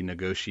of we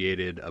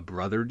negotiated a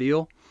brother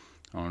deal.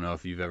 I don't know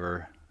if you've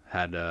ever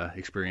had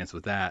experience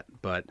with that,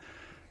 but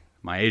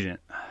my agent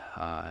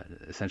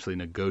essentially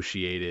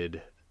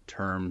negotiated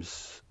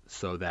terms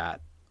so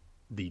that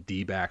the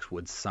D-backs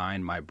would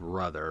sign my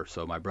brother.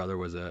 So my brother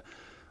was a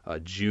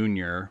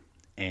junior,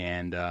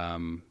 and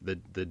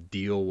the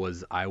deal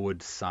was I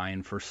would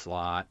sign for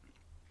slot,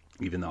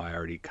 even though I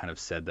already kind of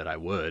said that I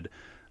would.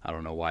 I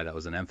don't know why that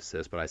was an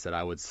emphasis, but I said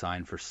I would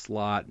sign for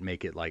slot,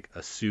 make it like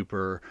a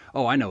super.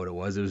 Oh, I know what it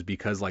was. It was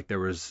because like there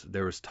was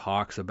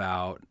talks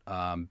about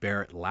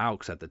Barrett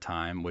Laux at the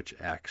time, which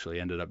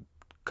actually ended up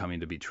coming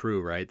to be true,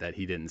 right? That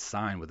he didn't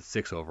sign with a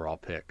 6th overall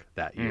pick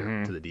that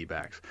year to the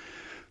D-backs.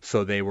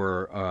 So they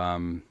were,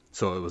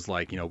 so it was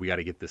like, we got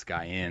to get this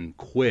guy in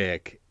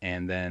quick.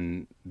 And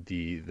then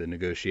the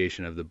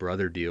negotiation of the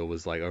brother deal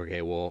was like,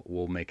 okay,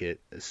 we'll make it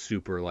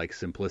super like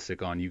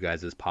simplistic on you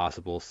guys as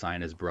possible,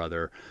 sign his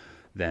brother.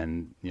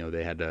 Then,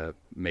 they had to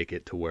make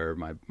it to where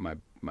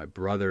my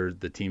brother,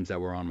 the teams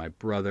that were on my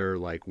brother,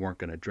 like weren't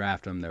going to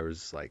draft him. There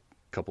was like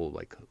a couple of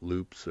like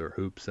loops or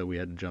hoops that we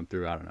had to jump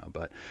through. I don't know.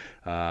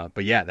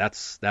 But yeah,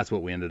 that's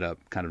what we ended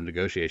up kind of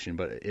negotiation.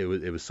 But it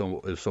was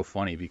so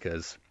funny,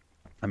 because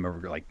I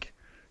remember like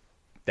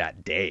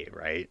that day,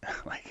 right?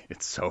 Like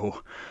it's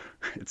so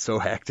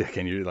hectic,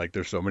 and you're like,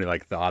 there's so many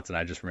like thoughts. And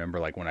I just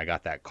remember like when I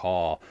got that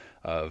call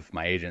of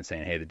my agent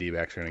saying, hey, the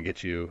D-backs are going to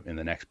get you in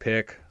the next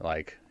pick,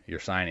 like you're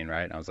signing,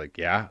 right? And I was like,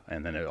 yeah.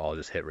 And then it all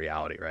just hit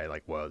reality, right?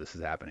 Like, whoa, this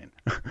is happening.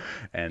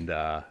 And,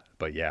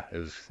 but yeah, it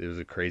was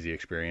a crazy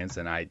experience.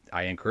 And I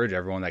encourage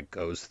everyone that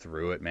goes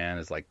through it, man,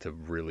 is like to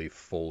really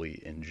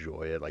fully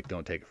enjoy it. Like,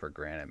 don't take it for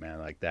granted, man.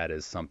 Like that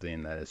is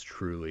something that is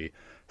truly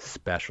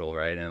special,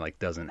 right? And like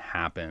doesn't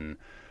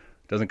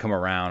come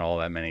around all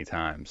that many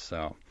times.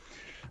 So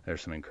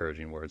there's some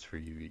encouraging words for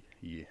you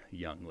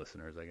young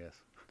listeners, I guess.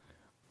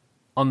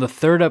 On the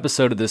third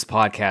episode of this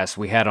podcast,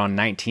 we had on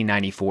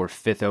 1994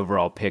 5th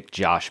overall pick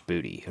Josh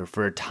Booty, who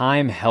for a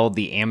time held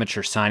the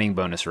amateur signing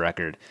bonus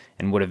record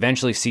and would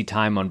eventually see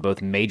time on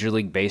both Major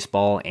League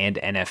Baseball and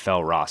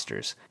NFL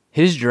rosters.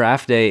 His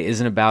draft day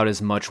isn't about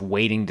as much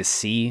waiting to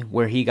see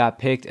where he got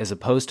picked as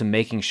opposed to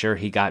making sure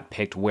he got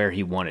picked where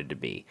he wanted to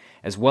be,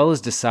 as well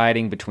as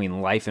deciding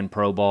between life in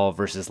pro ball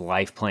versus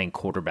life playing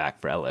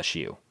quarterback for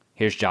LSU.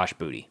 Here's Josh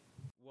Booty.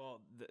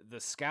 The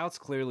scouts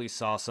clearly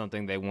saw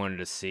something they wanted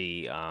to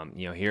see.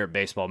 Here at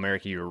Baseball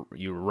America, you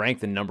were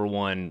ranked the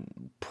 #1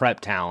 prep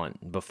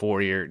talent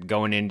before you're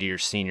going into your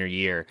senior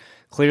year.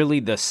 Clearly,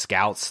 the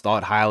scouts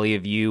thought highly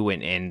of you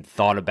and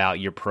thought about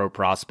your pro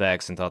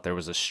prospects and thought there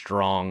was a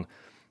strong,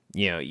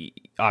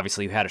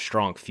 obviously you had a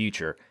strong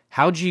future.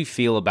 How'd you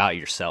feel about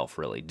yourself,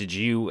 really? Did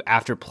you,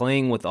 after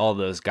playing with all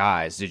those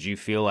guys, did you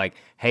feel like,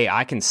 hey,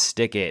 I can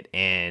stick it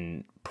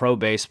and pro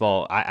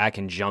baseball, I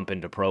can jump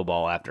into pro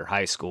ball after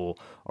high school?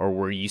 Or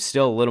were you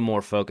still a little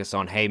more focused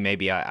on, hey,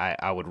 maybe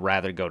I would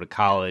rather go to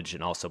college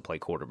and also play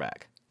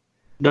quarterback?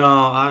 No,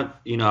 I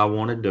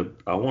wanted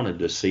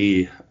to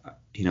see,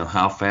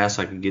 how fast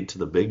I could get to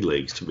the big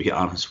leagues, to be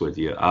honest with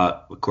you.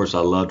 Of course, I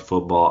loved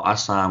football. I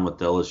signed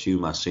with LSU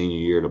my senior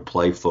year to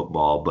play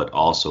football, but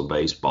also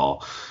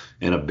baseball.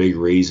 And a big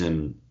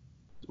reason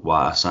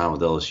why I signed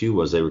with LSU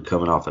was they were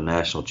coming off a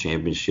national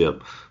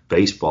championship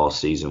baseball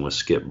season with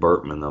Skip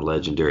Bertman, the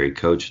legendary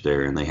coach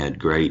there, and they had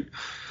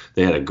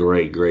a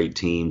great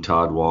team.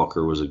 Todd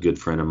Walker was a good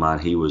friend of mine.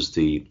 He was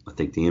the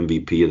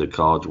MVP of the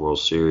College World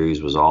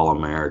Series, was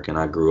All-American.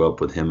 I grew up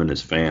with him and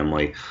his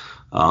family.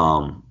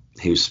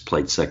 He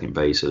played second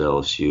base at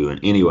LSU. And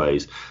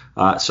anyways,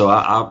 so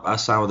I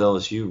signed with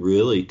LSU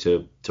really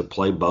to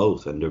play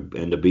both and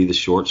to be the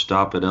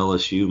shortstop at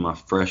LSU my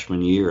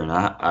freshman year. And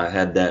I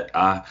had that.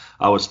 I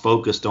was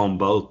focused on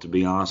both, to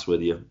be honest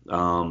with you.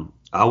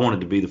 I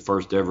wanted to be the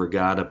first ever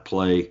guy to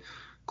play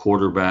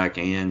quarterback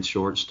and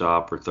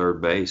shortstop or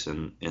third base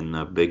in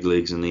the big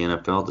leagues in the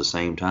NFL at the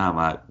same time.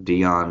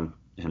 Deion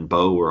and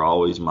Bo were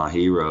always my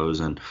heroes,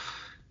 and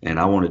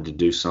I wanted to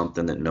do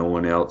something that no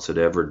one else had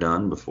ever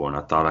done before, and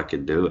I thought I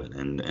could do it.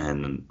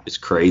 And it's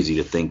crazy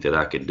to think that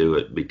I could do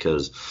it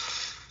because,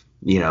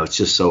 it's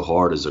just so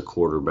hard as a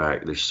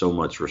quarterback. There's so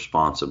much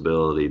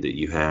responsibility that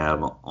you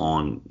have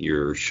on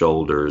your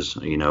shoulders,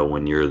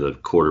 when you're the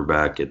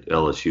quarterback at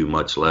LSU,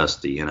 much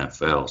less the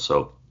NFL.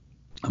 So,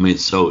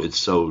 it's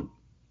so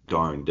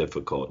darn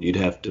difficult. You'd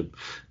have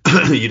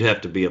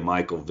to be a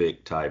Michael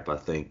Vick type, I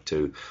think,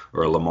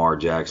 or a Lamar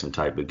Jackson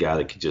type of guy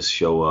that could just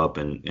show up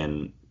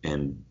and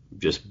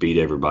just beat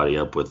everybody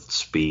up with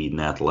speed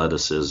and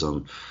athleticism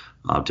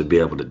to be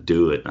able to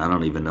do it. I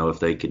don't even know if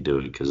they could do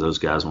it because those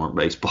guys weren't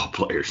baseball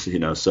players,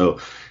 So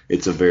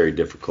it's a very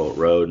difficult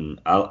road, and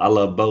I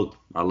love both.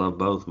 I love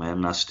both, man,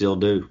 and I still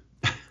do.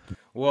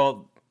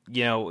 Well,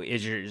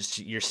 as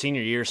your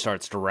senior year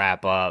starts to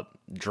wrap up,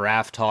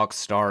 draft talk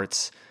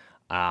starts,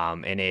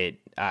 and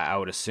I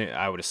would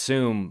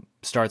assume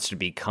starts to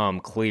become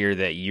clear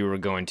that you are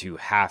going to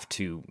have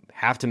to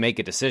make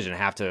a decision,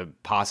 have to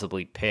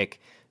possibly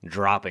pick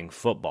dropping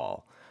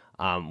football.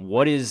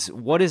 What is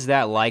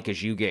that like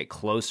as you get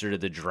closer to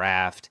the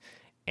draft?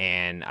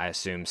 And I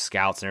assume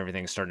scouts and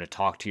everything starting to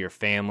talk to your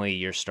family.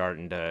 You're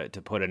starting to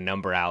put a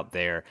number out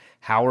there.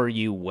 How are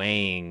you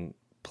weighing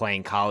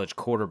playing college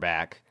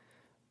quarterback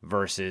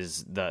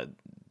versus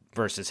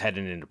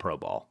heading into pro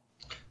ball?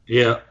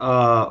 Yeah,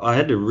 I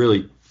had to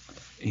really,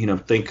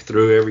 think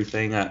through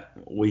everything.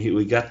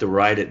 We got the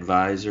right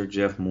advisor,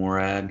 Jeff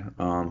Morad,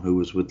 who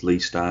was with Lee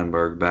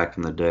Steinberg back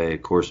in the day.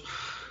 Of course,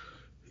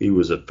 he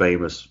was a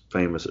famous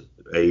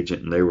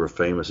agent, and they were a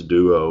famous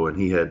duo. And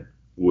he had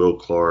Will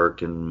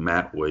Clark and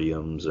Matt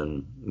Williams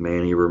and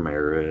Manny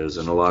Ramirez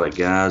and a lot of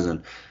guys.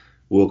 And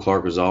Will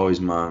Clark was always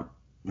one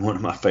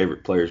of my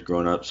favorite players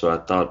growing up. So I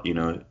thought,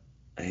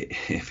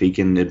 if he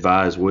can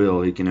advise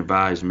Will, he can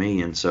advise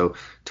me. And so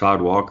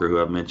Todd Walker,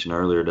 who I mentioned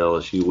earlier at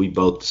LSU, we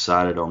both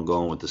decided on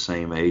going with the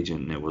same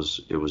agent, and it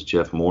was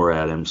Jeff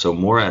Morad. And so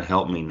Morad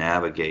helped me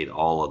navigate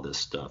all of this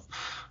stuff.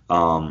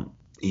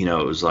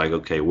 It was like,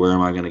 okay, where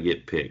am I going to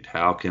get picked?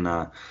 How can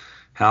I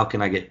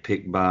get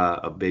picked by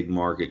a big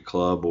market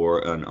club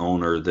or an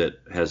owner that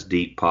has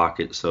deep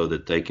pockets so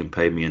that they can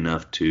pay me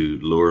enough to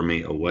lure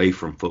me away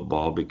from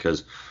football?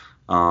 Because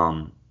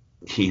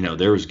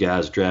there was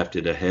guys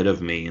drafted ahead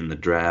of me in the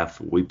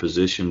draft. We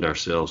positioned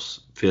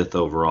ourselves 5th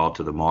overall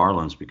to the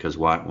Marlins because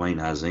Wayne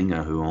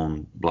Huizenga, who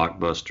owned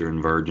Blockbuster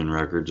and Virgin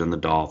Records and the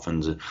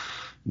Dolphins,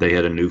 they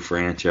had a new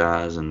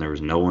franchise, and there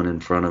was no one in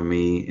front of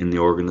me in the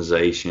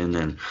organization.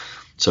 And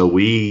so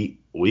we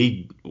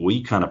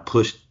kind of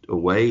pushed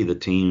away the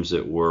teams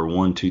that were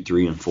 1, 2,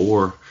 3, and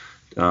 4.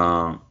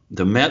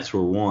 The Mets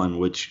were one,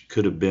 which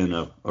could have been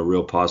a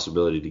real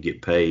possibility to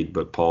get paid,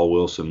 but Paul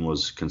Wilson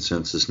was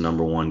consensus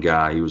 #1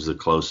 guy. He was the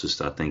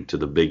closest, I think, to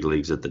the big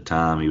leagues at the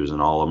time. He was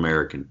an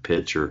All-American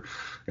pitcher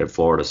at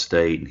Florida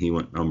State, and he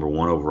went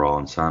 #1 overall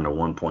and signed a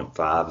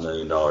 $1.5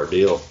 million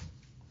deal.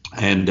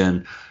 And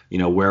then,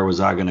 where was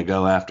I going to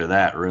go after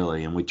that,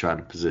 really? And we tried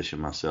to position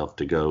myself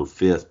to go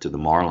 5th to the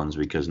Marlins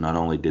because not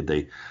only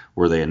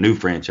were they a new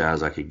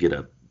franchise, I could get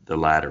up the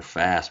ladder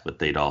fast, but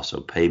they'd also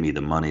pay me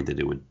the money that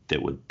it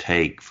would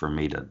take for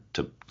me to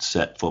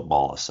set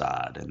football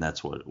aside. And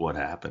that's what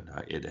happened.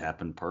 It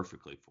happened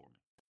perfectly for me.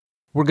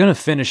 We're going to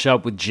finish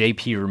up with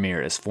J.P.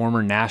 Ramirez,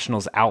 former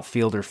Nationals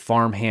outfielder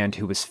farmhand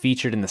who was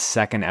featured in the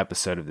 2nd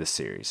episode of this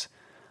series.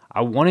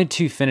 I wanted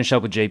to finish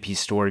up with JP's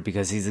story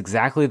because he's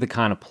exactly the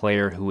kind of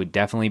player who would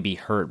definitely be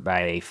hurt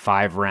by a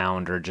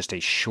 5-round or just a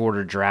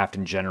shorter draft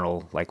in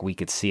general like we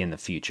could see in the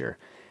future.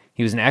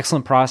 He was an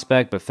excellent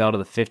prospect but fell to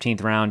the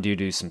 15th round due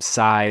to some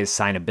size,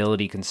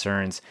 signability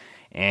concerns,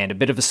 and a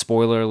bit of a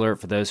spoiler alert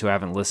for those who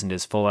haven't listened to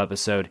his full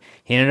episode,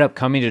 he ended up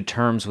coming to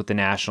terms with the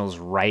Nationals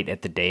right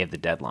at the day of the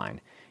deadline.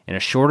 In a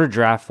shorter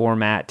draft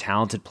format,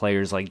 talented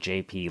players like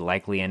JP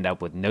likely end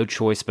up with no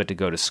choice but to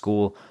go to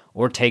school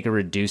or take a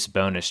reduced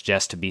bonus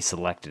just to be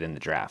selected in the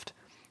draft.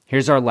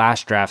 Here's our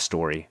last draft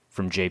story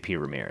from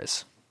JP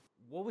Ramirez.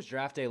 What was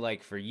draft day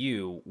like for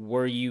you?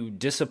 Were you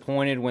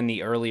disappointed when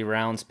the early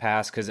rounds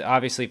passed? Because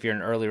obviously if you're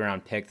an early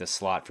round pick, the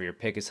slot for your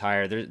pick is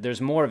higher. There's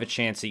more of a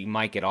chance that you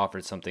might get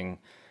offered something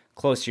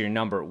close to your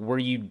number. Were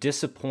you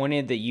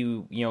disappointed that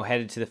you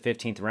headed to the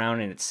 15th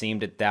round and it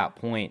seemed at that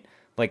point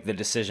like the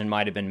decision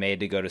might have been made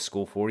to go to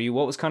school for you?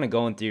 What was kind of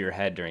going through your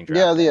head during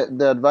draft? Yeah,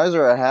 the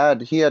advisor I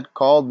had, he had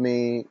called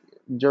me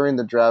during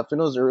the draft. It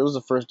was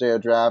the first day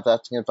of draft,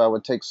 asking if I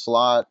would take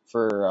slot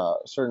for a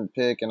certain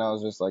pick, and I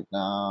was just like,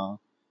 nah.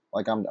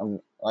 Like I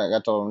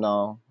told him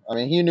no. I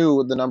mean, he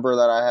knew the number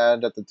that I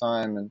had at the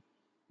time, and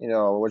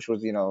which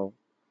was I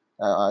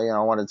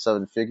wanted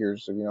 7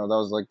 figures. So that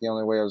was like the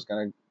only way it was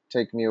gonna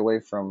take me away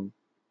from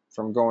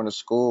going to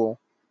school.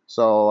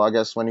 So I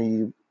guess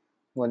when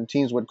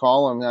teams would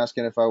call him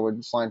asking if I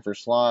would sign for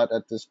slot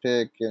at this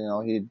pick,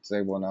 he'd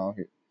say, well, no,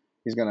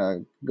 he's going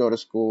to go to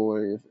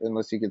school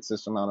unless he gets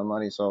this amount of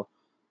money. So,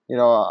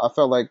 I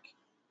felt like,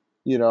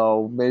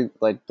 maybe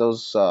like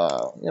those,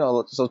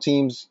 so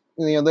teams,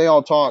 they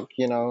all talk,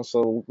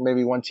 so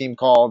maybe one team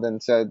called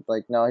and said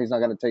like, no, he's not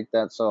going to take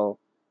that. So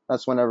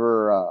that's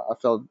whenever I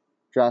felt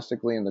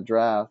drastically in the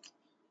draft.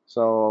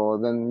 So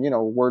then,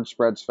 word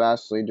spreads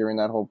fastly during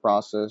that whole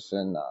process,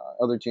 and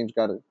other teams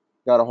got a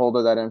hold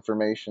of that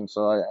information.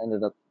 So I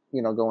ended up,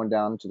 going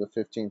down to the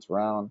 15th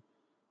round,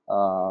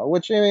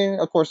 which, I mean,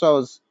 of course I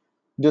was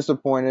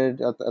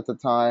disappointed at the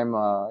time,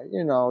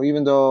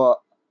 even though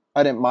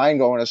I didn't mind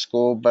going to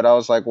school, but I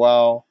was like,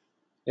 wow,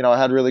 I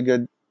had really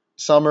good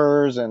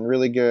summers and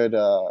really good,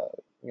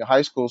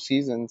 high school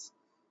seasons.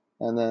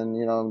 And then,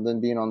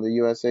 then being on the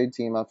USA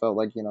team, I felt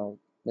like,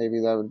 maybe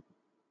that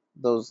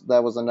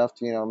was enough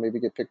to, maybe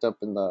get picked up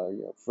in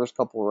the first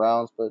couple of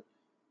rounds, but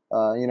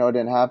it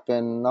didn't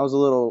happen. I was a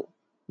little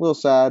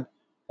sad,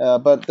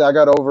 but I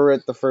got over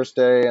it the first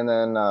day, and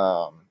then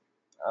I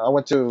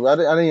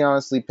didn't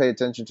honestly pay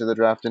attention to the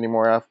draft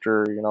anymore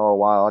after a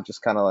while. I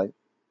just kind of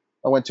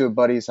I went to a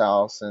buddy's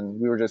house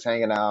and we were just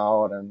hanging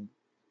out and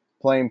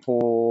playing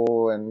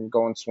pool and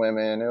going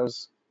swimming. It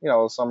was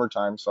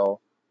summertime,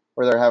 so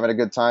we're there having a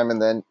good time. And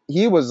then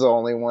he was the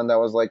only one that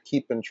was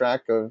keeping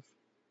track of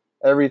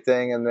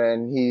everything, and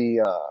then he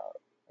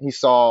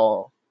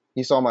saw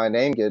my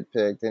name get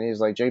picked, and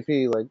he's like,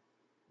 JP,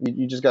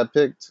 you just got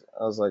picked.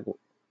 I was like,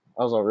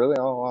 really?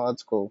 Oh, wow,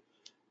 that's cool.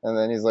 And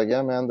then he's like,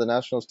 yeah, man, the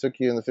Nationals took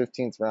you in the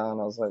 15th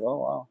round. I was like, oh,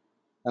 wow.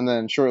 And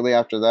then shortly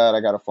after that,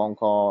 I got a phone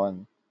call,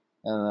 and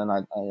then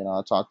I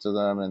talked to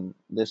them, and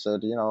they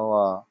said,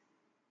 your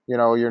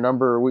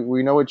number,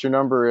 we know what your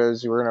number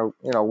is. We're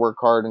gonna work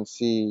hard and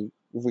see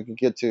if we could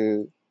get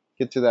to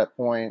that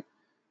point.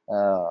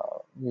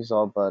 He's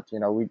all, but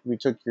we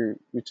took your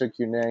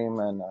name,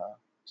 and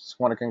just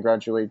want to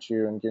congratulate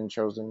you on getting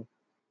chosen.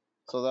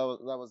 So that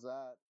was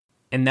that.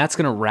 And that's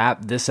going to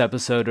wrap this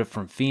episode of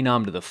From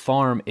Phenom to the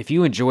Farm. If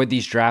you enjoyed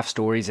these draft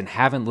stories and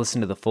haven't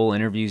listened to the full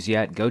interviews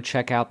yet, go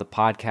check out the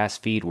podcast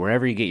feed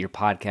wherever you get your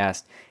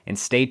podcast, and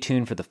stay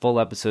tuned for the full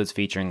episodes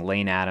featuring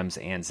Lane Adams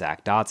and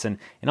Zach Dotson.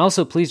 And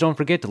also, please don't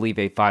forget to leave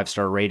a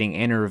 5-star rating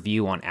and a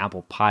review on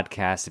Apple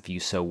Podcasts if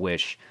you so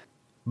wish.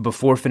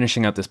 Before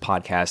finishing up this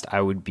podcast, I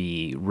would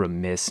be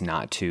remiss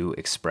not to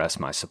express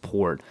my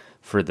support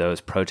for those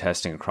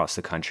protesting across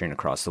the country and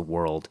across the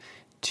world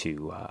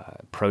to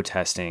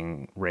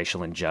protesting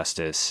racial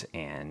injustice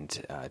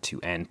and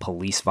to end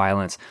police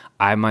violence.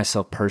 I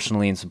myself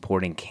personally am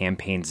supporting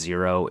Campaign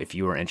Zero. If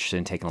you are interested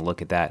in taking a look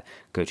at that,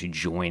 go to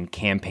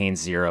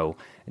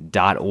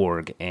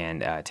joincampaignzero.org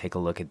and take a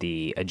look at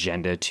the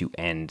agenda to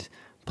end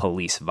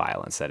police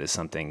violence. That is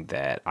something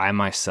that I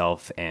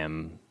myself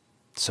am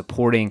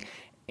supporting,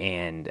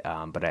 and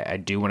but I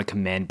do want to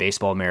commend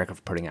Baseball America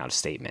for putting out a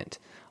statement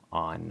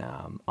on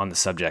the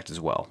subject as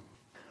well.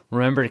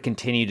 Remember to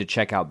continue to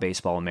check out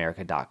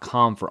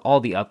baseballamerica.com for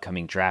all the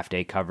upcoming draft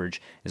day coverage,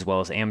 as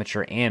well as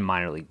amateur and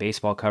minor league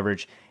baseball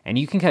coverage. And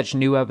you can catch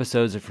new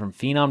episodes of From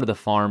Phenom to the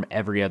Farm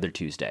every other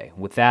Tuesday.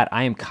 With that,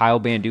 I am Kyle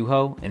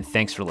Banduho, and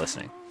thanks for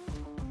listening.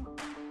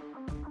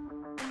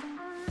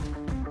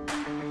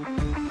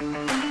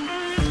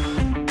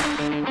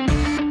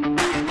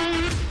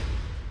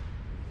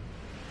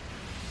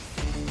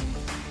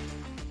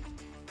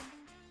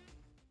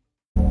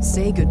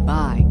 Say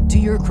goodbye to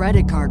your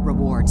credit card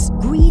rewards.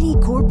 Greedy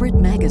corporate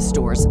mega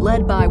stores,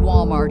 led by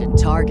Walmart and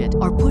Target,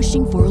 are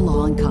pushing for a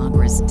law in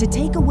Congress to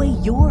take away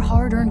your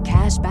hard-earned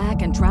cash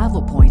back and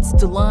travel points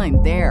to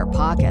line their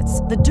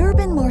pockets. The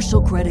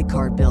Durbin-Marshall credit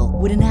card bill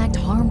would enact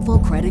harmful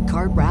credit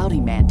card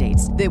routing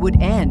mandates that would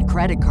end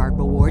credit card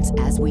rewards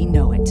as we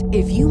know it.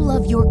 If you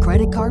love your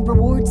credit card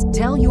rewards,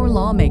 tell your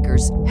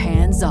lawmakers,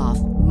 hands off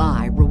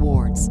my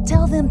rewards.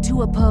 Tell them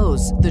to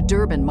oppose the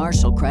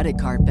Durbin-Marshall credit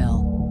card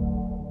bill.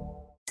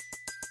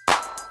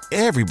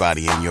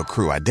 Everybody in your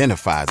crew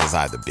identifies as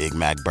either Big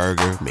Mac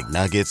Burger,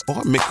 McNuggets,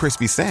 or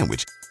McCrispy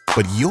Sandwich.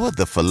 But you're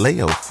the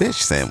Filet-O-Fish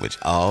Sandwich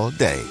all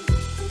day.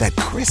 That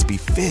crispy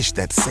fish,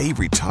 that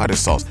savory tartar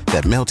sauce,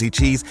 that melty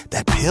cheese,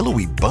 that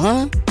pillowy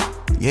bun.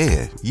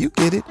 Yeah, you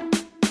get it.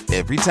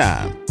 Every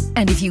time.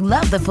 And if you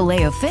love the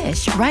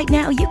Filet-O-Fish, right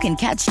now you can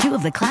catch two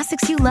of the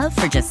classics you love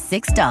for just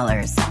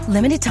 $6.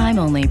 Limited time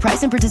only.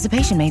 Price and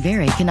participation may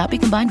vary. Cannot be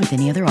combined with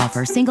any other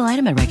offer. Single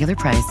item at regular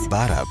price.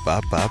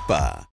 Ba-da-ba-ba-ba.